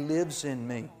 He lives in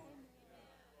me.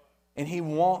 And He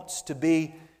wants to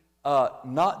be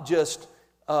not just,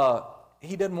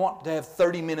 He doesn't want to have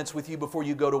 30 minutes with you before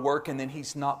you go to work and then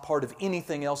He's not part of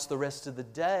anything else the rest of the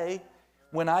day.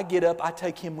 When I get up, I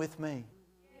take Him with me.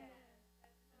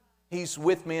 He's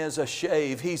with me as I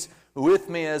shave. He's with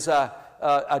me as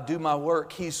I do my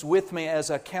work. He's with me as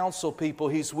I counsel people.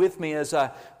 He's with me as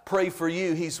I pray for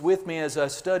you. He's with me as I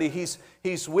study.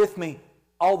 He's with me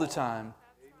all the time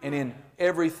and in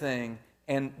everything.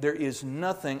 And there is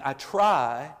nothing, I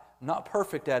try, not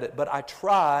perfect at it, but I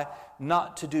try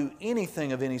not to do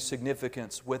anything of any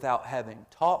significance without having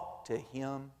talked to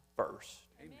Him first.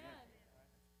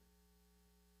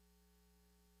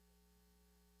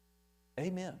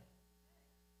 Amen.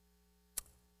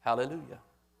 Hallelujah.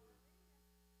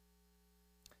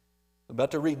 I'm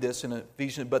about to read this in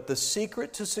Ephesians. But the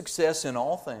secret to success in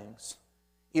all things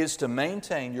is to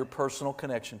maintain your personal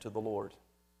connection to the Lord.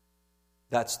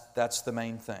 That's the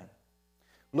main thing.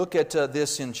 Look at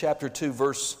this in chapter 2,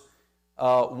 verse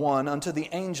 1. Unto the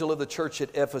angel of the church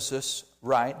at Ephesus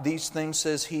write, These things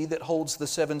says He that holds the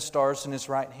 7 stars in His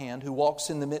right hand, who walks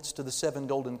in the midst of the 7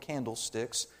 golden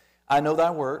candlesticks. I know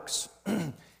thy works,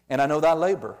 and I know thy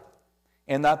labor,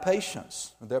 and thy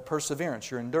patience, thy perseverance,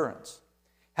 your endurance,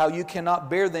 how you cannot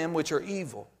bear them which are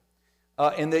evil,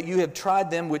 and that you have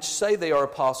tried them which say they are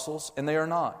apostles, and they are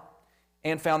not,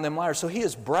 and found them liars. So He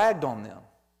has bragged on them.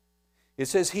 It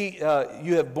says,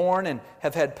 you have borne and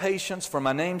have had patience for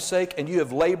my name's sake, and you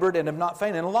have labored and have not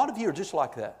fainted. And a lot of you are just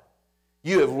like that.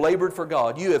 You have labored for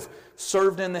God. You have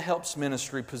served in the helps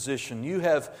ministry position. You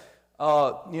have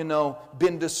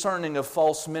been discerning of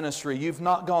false ministry. You've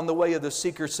not gone the way of the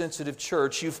seeker-sensitive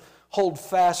church. You've hold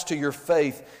fast to your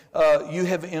faith. You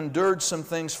have endured some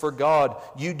things for God.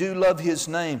 You do love His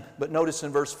name. But notice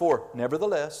in verse 4,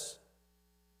 nevertheless,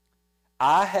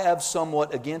 I have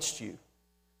somewhat against you.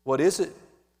 What is it?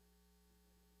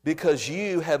 Because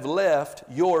you have left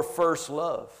your first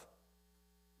love.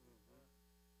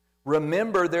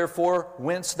 Remember, therefore,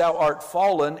 whence thou art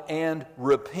fallen, and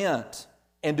repent,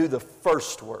 and do the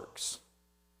first works.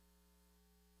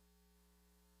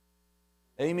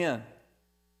 Amen.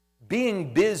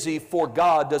 Being busy for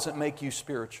God doesn't make you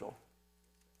spiritual.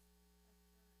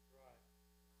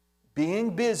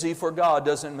 Being busy for God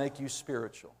doesn't make you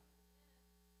spiritual.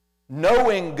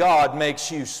 Knowing God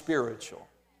makes you spiritual.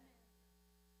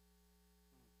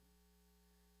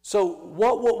 So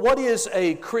what is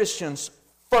a Christian's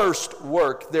first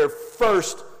work, their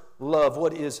first love,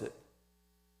 what is it?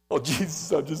 Oh, Jesus,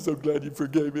 I'm just so glad you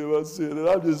forgave me of my sin. And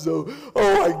I'm just so,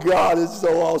 oh my God, it's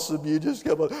so awesome. You just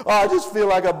come on. Oh, I just feel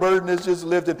like a burden is just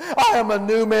lifted. I am a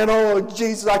new man. Oh,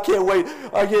 Jesus, I can't wait.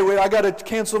 I can't wait. I got to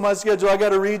cancel my schedule. I got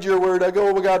to read your word. I go,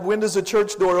 oh my God, when does the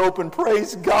church door open?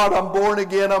 Praise God, I'm born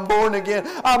again. I'm born again.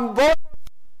 I'm born.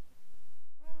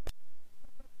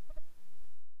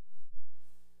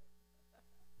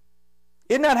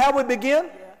 Isn't that how we begin?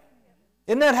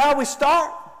 Isn't that how we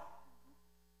start?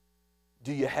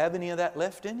 Do you have any of that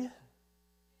left in you?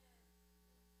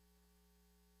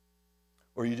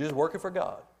 Or are you just working for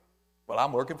God? Well,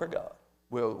 I'm working for God.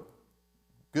 Well,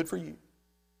 good for you.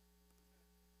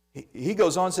 He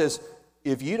goes on and says,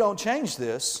 if you don't change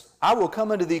this, I will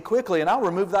come unto thee quickly and I'll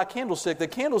remove thy candlestick. The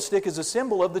candlestick is a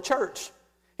symbol of the church.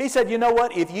 He said, you know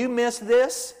what? If you miss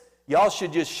this, y'all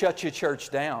should just shut your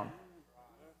church down.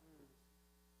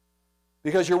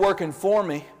 Because you're working for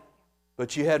me,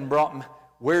 but you hadn't brought me.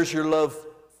 Where's your love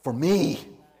for me?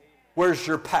 Where's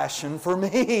your passion for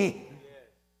me?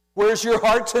 Where's your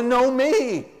heart to know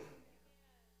me?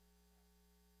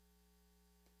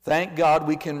 Thank God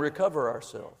we can recover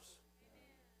ourselves.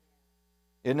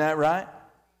 Isn't that right?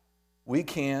 We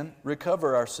can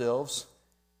recover ourselves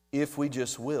if we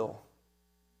just will.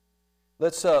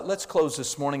 Let's close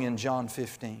this morning in John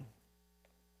 15.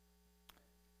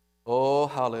 Oh,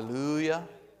 hallelujah.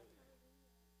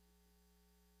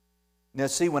 Now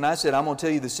see, when I said I'm going to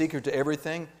tell you the secret to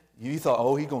everything, you thought,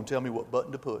 oh, he's going to tell me what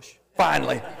button to push.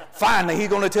 Finally, he's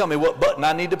going to tell me what button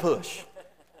I need to push.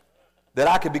 That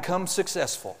I could become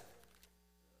successful.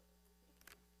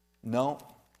 No.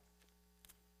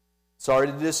 Sorry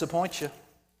to disappoint you.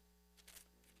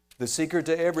 The secret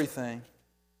to everything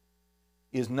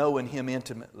is knowing Him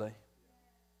intimately.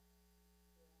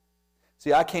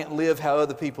 See, I can't live how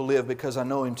other people live because I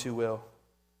know Him too well.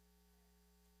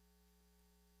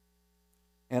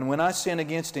 And when I sin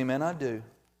against Him, and I do,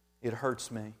 it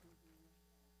hurts me.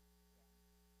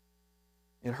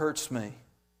 It hurts me.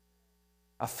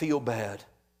 I feel bad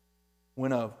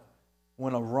when a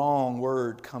wrong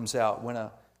word comes out, when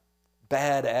a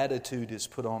bad attitude is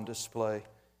put on display,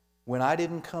 when I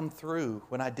didn't come through,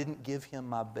 when I didn't give Him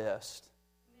my best.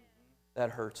 That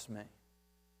hurts me.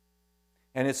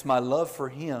 And it's my love for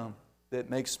Him that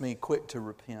makes me quick to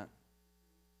repent.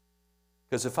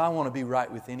 Because if I want to be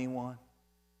right with anyone,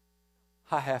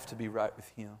 I have to be right with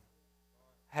Him.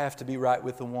 I have to be right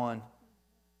with the one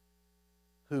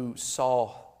who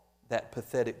saw that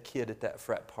pathetic kid at that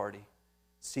frat party.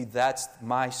 See, that's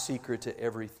my secret to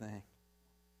everything.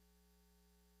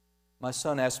 My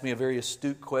son asked me a very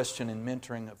astute question in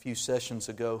mentoring a few sessions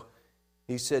ago.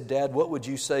 He said, Dad, what would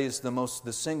you say is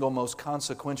the single most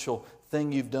consequential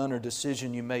thing you've done or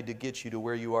decision you made to get you to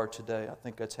where you are today? I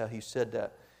think that's how he said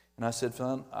that. And I said,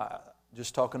 son,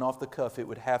 just talking off the cuff, it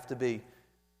would have to be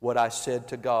what I said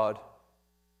to God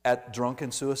at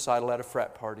drunken suicidal at a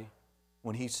frat party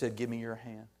when He said, give me your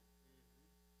hand.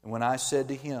 And when I said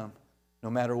to Him,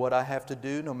 no matter what I have to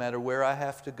do, no matter where I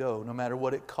have to go, no matter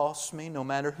what it costs me, no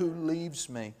matter who leaves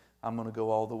me, I'm going to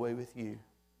go all the way with you.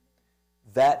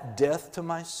 That death to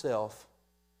myself,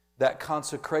 that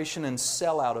consecration and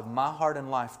sellout of my heart and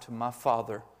life to my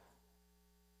Father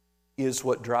is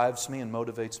what drives me and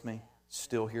motivates me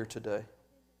still here today.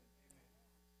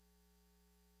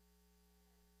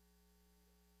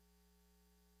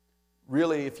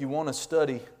 Really, if you want to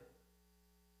study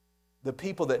the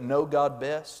people that know God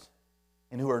best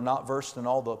and who are not versed in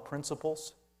all the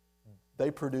principles, they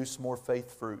produce more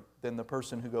faith fruit than the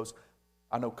person who goes,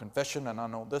 I know confession and I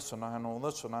know this and I know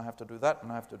this and I have to do that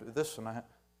and I have to do this and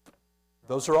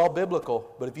Those are all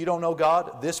biblical. But if you don't know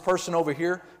God, this person over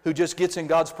here who just gets in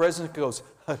God's presence goes,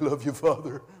 I love you,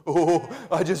 Father. Oh,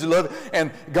 I just love it.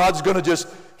 And God's going to just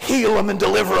heal them and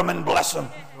deliver them and bless them.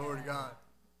 Glory to God.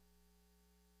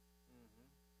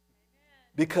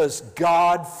 Because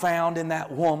God found in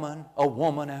that woman a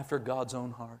woman after God's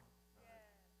own heart.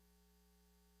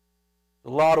 A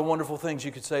lot of wonderful things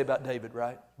you could say about David,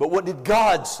 right? But what did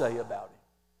God say about him?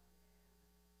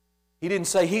 He didn't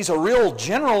say he's a real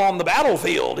general on the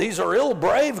battlefield. He's a real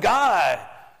brave guy.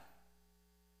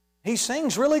 He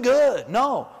sings really good.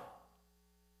 No.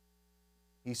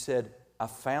 He said, I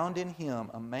found in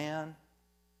him a man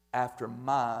after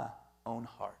my own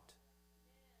heart.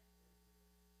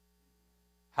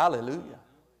 Hallelujah.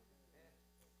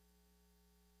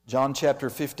 John chapter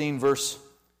 15, verse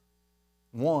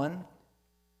 1.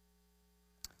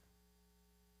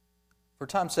 For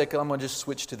time's sake, I'm going to just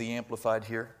switch to the Amplified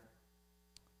here.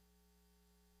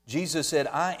 Jesus said,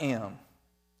 I am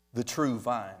the true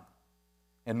vine,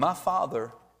 and my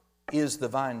Father is the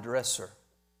vine dresser.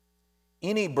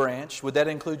 Any branch, would that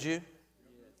include you?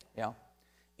 Yeah.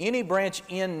 Any branch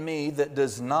in me that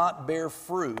does not bear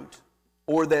fruit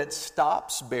or that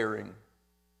stops bearing.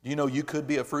 Do you know you could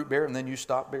be a fruit bearer and then you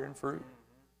stop bearing fruit?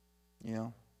 You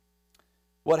know.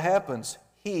 What happens?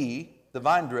 He, the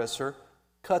vine dresser,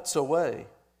 cuts away.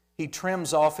 He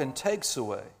trims off and takes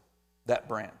away that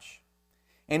branch.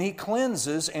 And He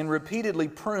cleanses and repeatedly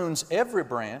prunes every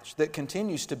branch that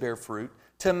continues to bear fruit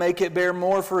to make it bear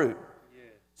more fruit.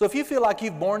 So if you feel like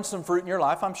you've borne some fruit in your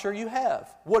life, I'm sure you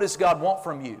have. What does God want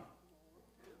from you?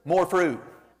 More fruit.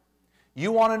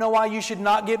 You want to know why you should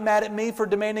not get mad at me for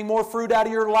demanding more fruit out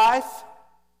of your life?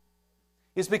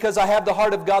 It's because I have the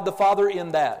heart of God the Father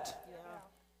in that.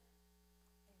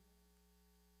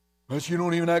 But you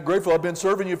don't even act grateful. I've been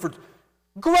serving you for...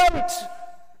 Great!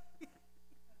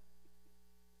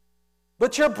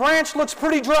 But your branch looks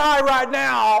pretty dry right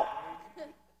now.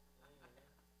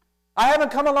 I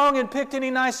haven't come along and picked any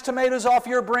nice tomatoes off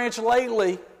your branch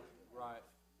lately. Right.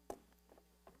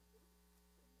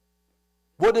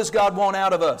 What does God want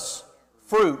out of us?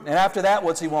 Fruit. And after that,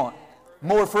 what's He want?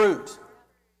 More fruit.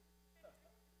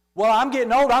 Well, I'm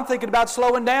getting old. I'm thinking about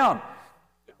slowing down.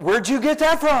 Where'd you get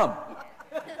that from?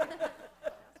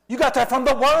 You got that from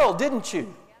the world, didn't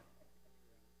you?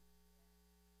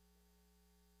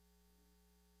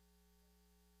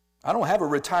 I don't have a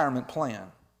retirement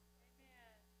plan.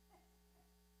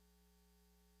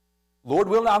 Lord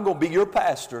willing, I'm going to be your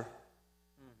pastor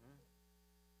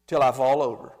till I fall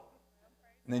over.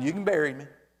 And then you can bury me.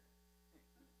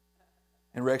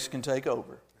 And Rex can take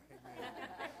over.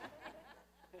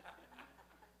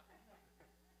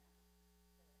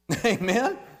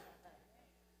 Amen?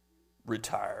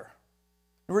 Retire.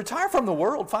 Retire from the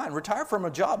world, fine. Retire from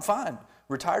a job, fine.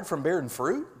 Retired from bearing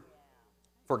fruit?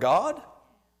 For God?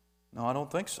 No, I don't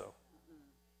think so.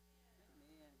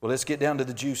 Well, let's get down to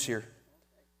the juice here.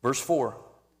 Verse 4,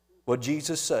 what did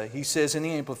Jesus say? He says in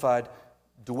the Amplified,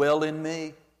 dwell in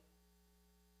me.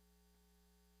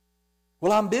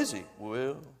 Well, I'm busy.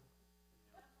 Well,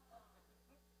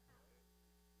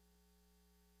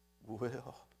 you're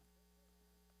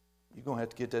going to have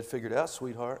to get that figured out,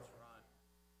 sweetheart.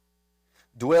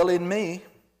 Dwell in me,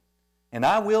 and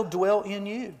I will dwell in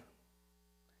you.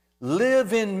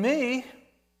 Live in me,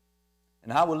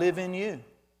 and I will live in you.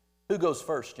 Who goes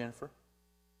first, Jennifer?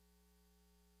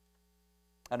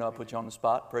 I know I put you on the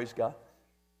spot. Praise God.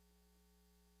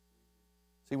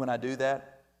 See, when I do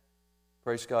that,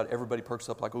 praise God, everybody perks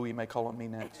up like, oh, you may call on me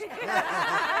next.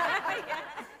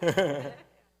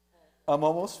 I'm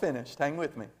almost finished. Hang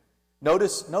with me.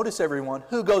 Notice everyone,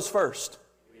 who goes first?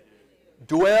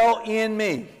 Dwell in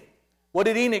me. What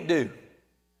did Enoch do?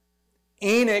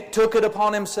 Enoch took it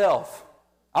upon himself.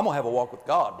 I'm going to have a walk with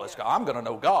God, bless God. I'm going to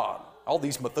know God. All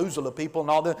these Methuselah people and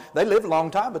all that, they lived a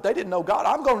long time, but they didn't know God.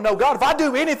 I'm going to know God. If I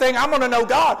do anything, I'm going to know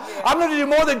God. I'm going to do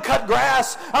more than cut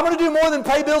grass. I'm going to do more than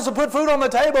pay bills and put food on the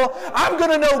table. I'm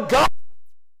going to know God.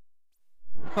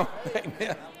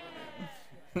 Amen.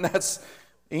 And that's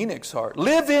Enoch's heart.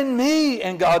 Live in me,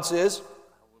 and God says,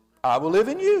 I will live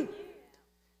in you.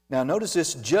 Now notice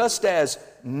this, just as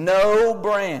no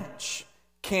branch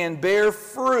can bear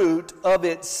fruit of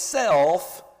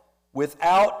itself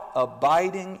without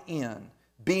abiding in,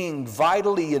 being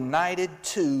vitally united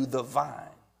to the vine.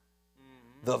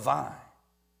 The vine.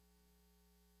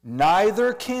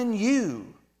 Neither can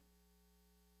you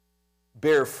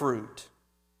bear fruit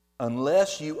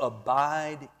unless you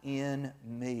abide in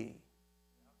me.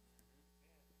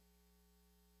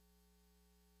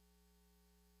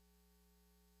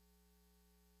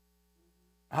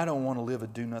 I don't want to live a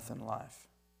do-nothing life.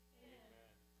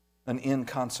 An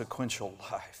inconsequential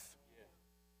life.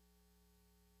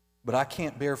 But I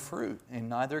can't bear fruit, and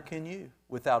neither can you,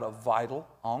 without a vital,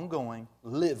 ongoing,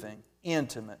 living,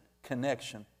 intimate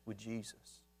connection with Jesus.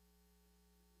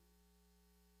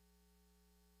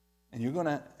 And you're going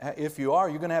to, if you are,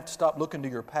 you're going to have to stop looking to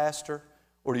your pastor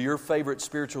or to your favorite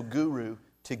spiritual guru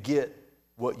to get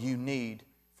what you need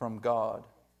from God.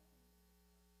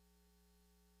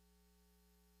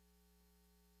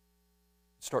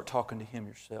 Start talking to Him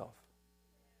yourself.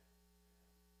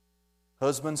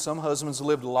 Husbands, some husbands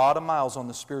lived a lot of miles on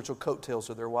the spiritual coattails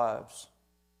of their wives,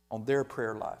 on their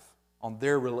prayer life, on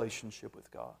their relationship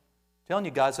with God. I'm telling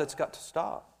you guys, that's got to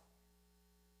stop.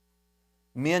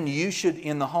 Men, you should,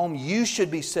 in the home, you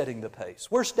should be setting the pace.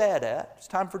 Where's Dad at? It's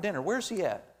time for dinner. Where's he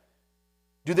at?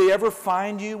 Do they ever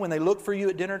find you, when they look for you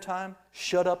at dinner time,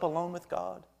 shut up alone with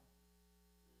God?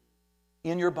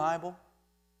 In your Bible?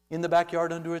 In the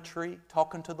backyard under a tree,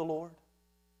 talking to the Lord?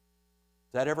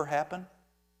 Does that ever happen?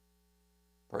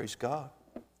 Praise God.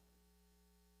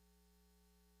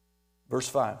 Verse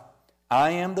 5.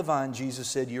 I am the vine, Jesus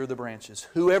said, you're the branches.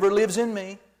 Whoever lives in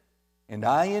me, and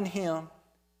I in him,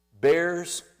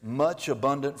 bears much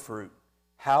abundant fruit.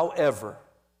 However,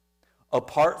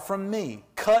 apart from me,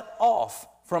 cut off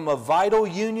from a vital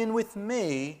union with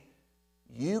me,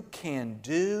 you can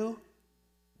do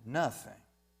nothing.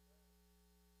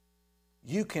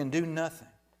 You can do nothing.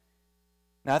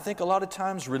 Now, I think a lot of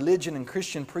times religion and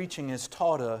Christian preaching has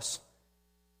taught us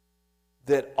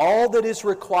that all that is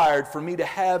required for me to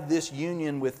have this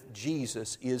union with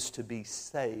Jesus is to be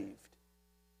saved.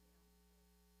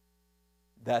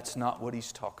 That's not what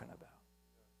he's talking about.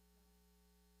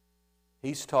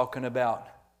 He's talking about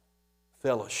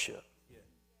fellowship.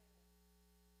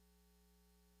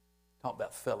 Talk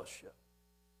about fellowship.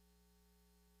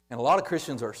 And a lot of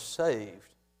Christians are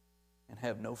saved and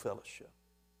have no fellowship.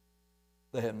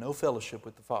 They have no fellowship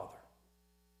with the Father.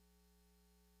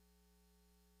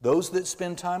 Those that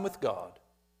spend time with God,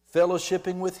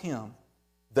 fellowshipping with Him,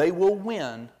 they will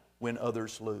win when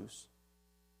others lose.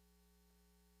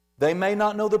 They may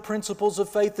not know the principles of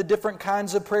faith, the different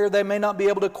kinds of prayer. They may not be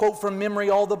able to quote from memory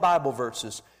all the Bible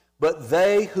verses. But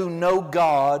they who know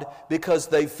God, because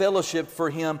they fellowship for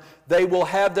Him, they will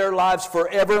have their lives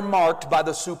forever marked by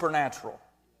the supernatural.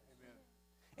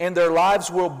 And their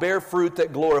lives will bear fruit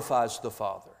that glorifies the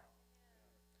Father.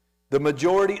 The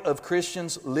majority of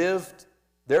Christians lived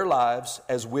their lives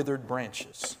as withered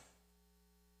branches.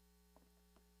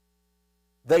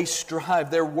 They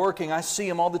strive, they're working, I see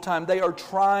them all the time. They are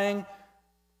trying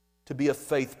to be a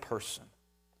faith person.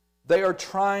 They are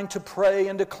trying to pray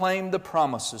and to claim the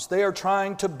promises. They are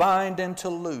trying to bind and to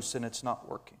loose, and it's not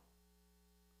working.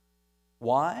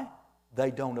 Why?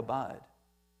 They don't abide.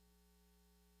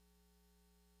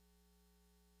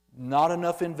 Not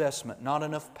enough investment, not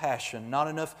enough passion, not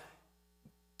enough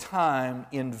time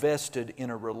invested in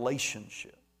a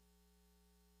relationship.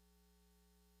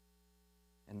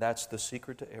 And that's the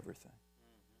secret to everything.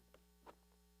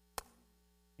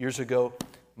 Years ago,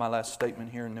 my last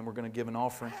statement here, and then we're going to give an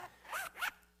offering.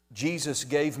 Jesus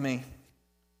gave me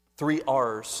 3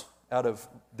 R's out of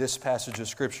this passage of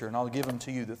Scripture, and I'll give them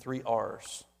to you, the 3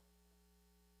 R's.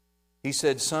 He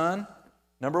said, son,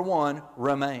 number 1,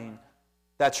 remain.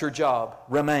 That's your job.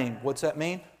 Remain. What's that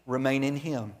mean? Remain in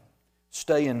Him.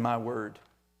 Stay in my word.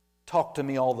 Talk to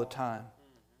me all the time.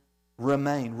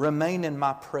 Remain. Remain in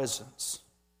my presence.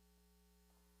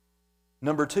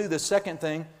 Number 2, the second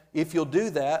thing, if you'll do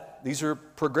that, these are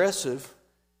progressive,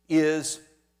 is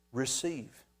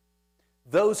receive.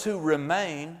 Those who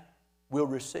remain will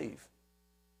receive.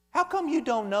 How come you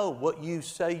don't know what you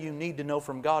say you need to know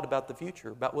from God about the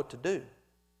future, about what to do?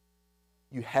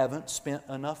 You haven't spent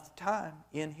enough time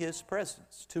in His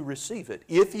presence to receive it.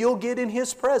 If you'll get in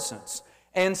His presence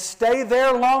and stay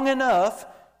there long enough,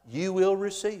 you will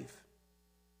receive.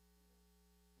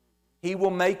 He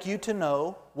will make you to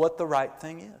know what the right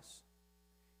thing is.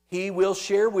 He will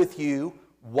share with you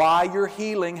why your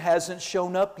healing hasn't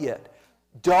shown up yet.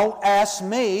 Don't ask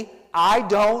me. I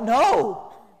don't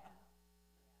know.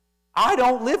 I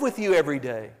don't live with you every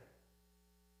day.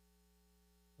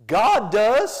 God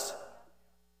does.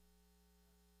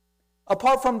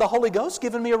 Apart from the Holy Ghost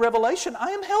giving me a revelation,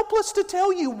 I am helpless to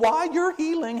tell you why your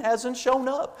healing hasn't shown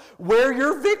up, where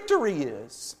your victory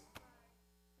is.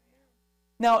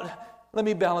 Now, let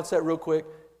me balance that real quick.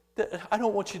 I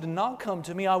don't want you to not come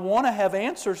to me. I want to have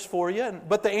answers for you.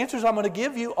 But the answers I'm going to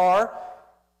give you are,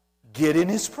 get in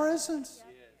His presence.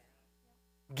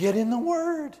 Get in the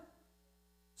Word.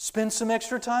 Spend some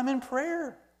extra time in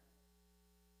prayer.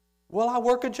 Well, I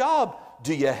work a job.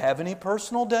 Do you have any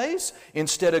personal days?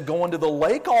 Instead of going to the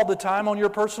lake all the time on your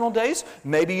personal days,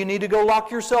 maybe you need to go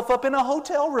lock yourself up in a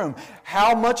hotel room.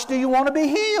 How much do you want to be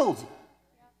healed?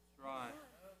 Right.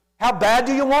 How bad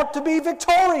do you want to be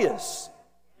victorious?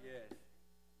 Yes.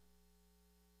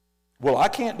 Well, I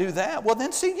can't do that. Well,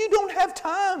 then see, you don't have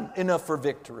time enough for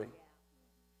victory.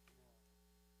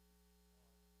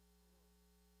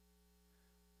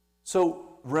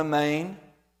 So, remain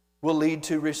will lead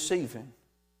to receiving.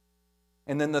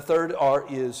 And then the third R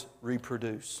is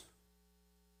reproduce.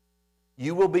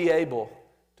 You will be able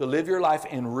to live your life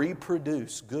and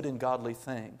reproduce good and godly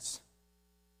things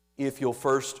if you'll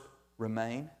first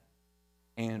remain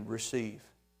and receive.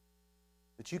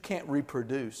 But you can't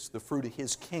reproduce the fruit of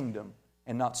His kingdom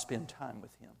and not spend time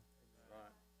with Him.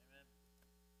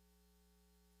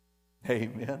 Right.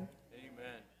 Amen.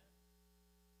 Amen.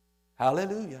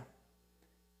 Hallelujah.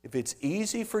 If it's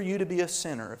easy for you to be a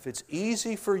sinner, if it's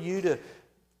easy for you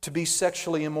to be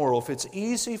sexually immoral, if it's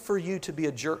easy for you to be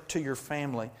a jerk to your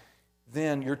family,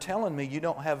 then you're telling me you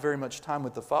don't have very much time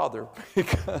with the Father,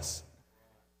 because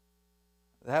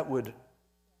that would,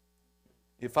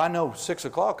 If I know 6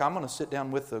 o'clock, I'm going to sit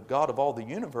down with the God of all the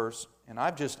universe, and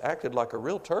I've just acted like a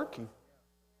real turkey.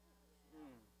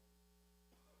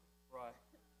 Right.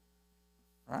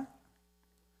 Right?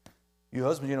 You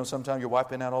husbands, sometimes your wife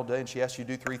been out all day and she asks you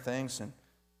to do 3 things and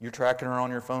you're tracking her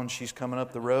on your phone, she's coming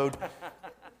up the road.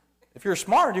 If you're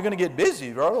smart, you're going to get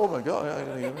busy, right? Oh my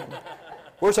God.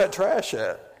 Where's that trash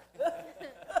at?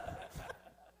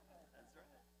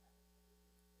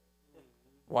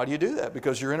 Why do you do that?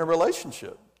 Because you're in a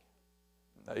relationship.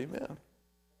 Amen.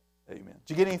 Amen. Did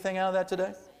you get anything out of that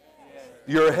today?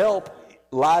 Your help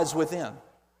lies within.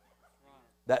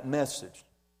 That message,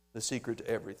 the secret to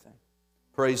everything.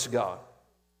 Praise God.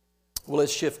 Well,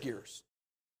 let's shift gears.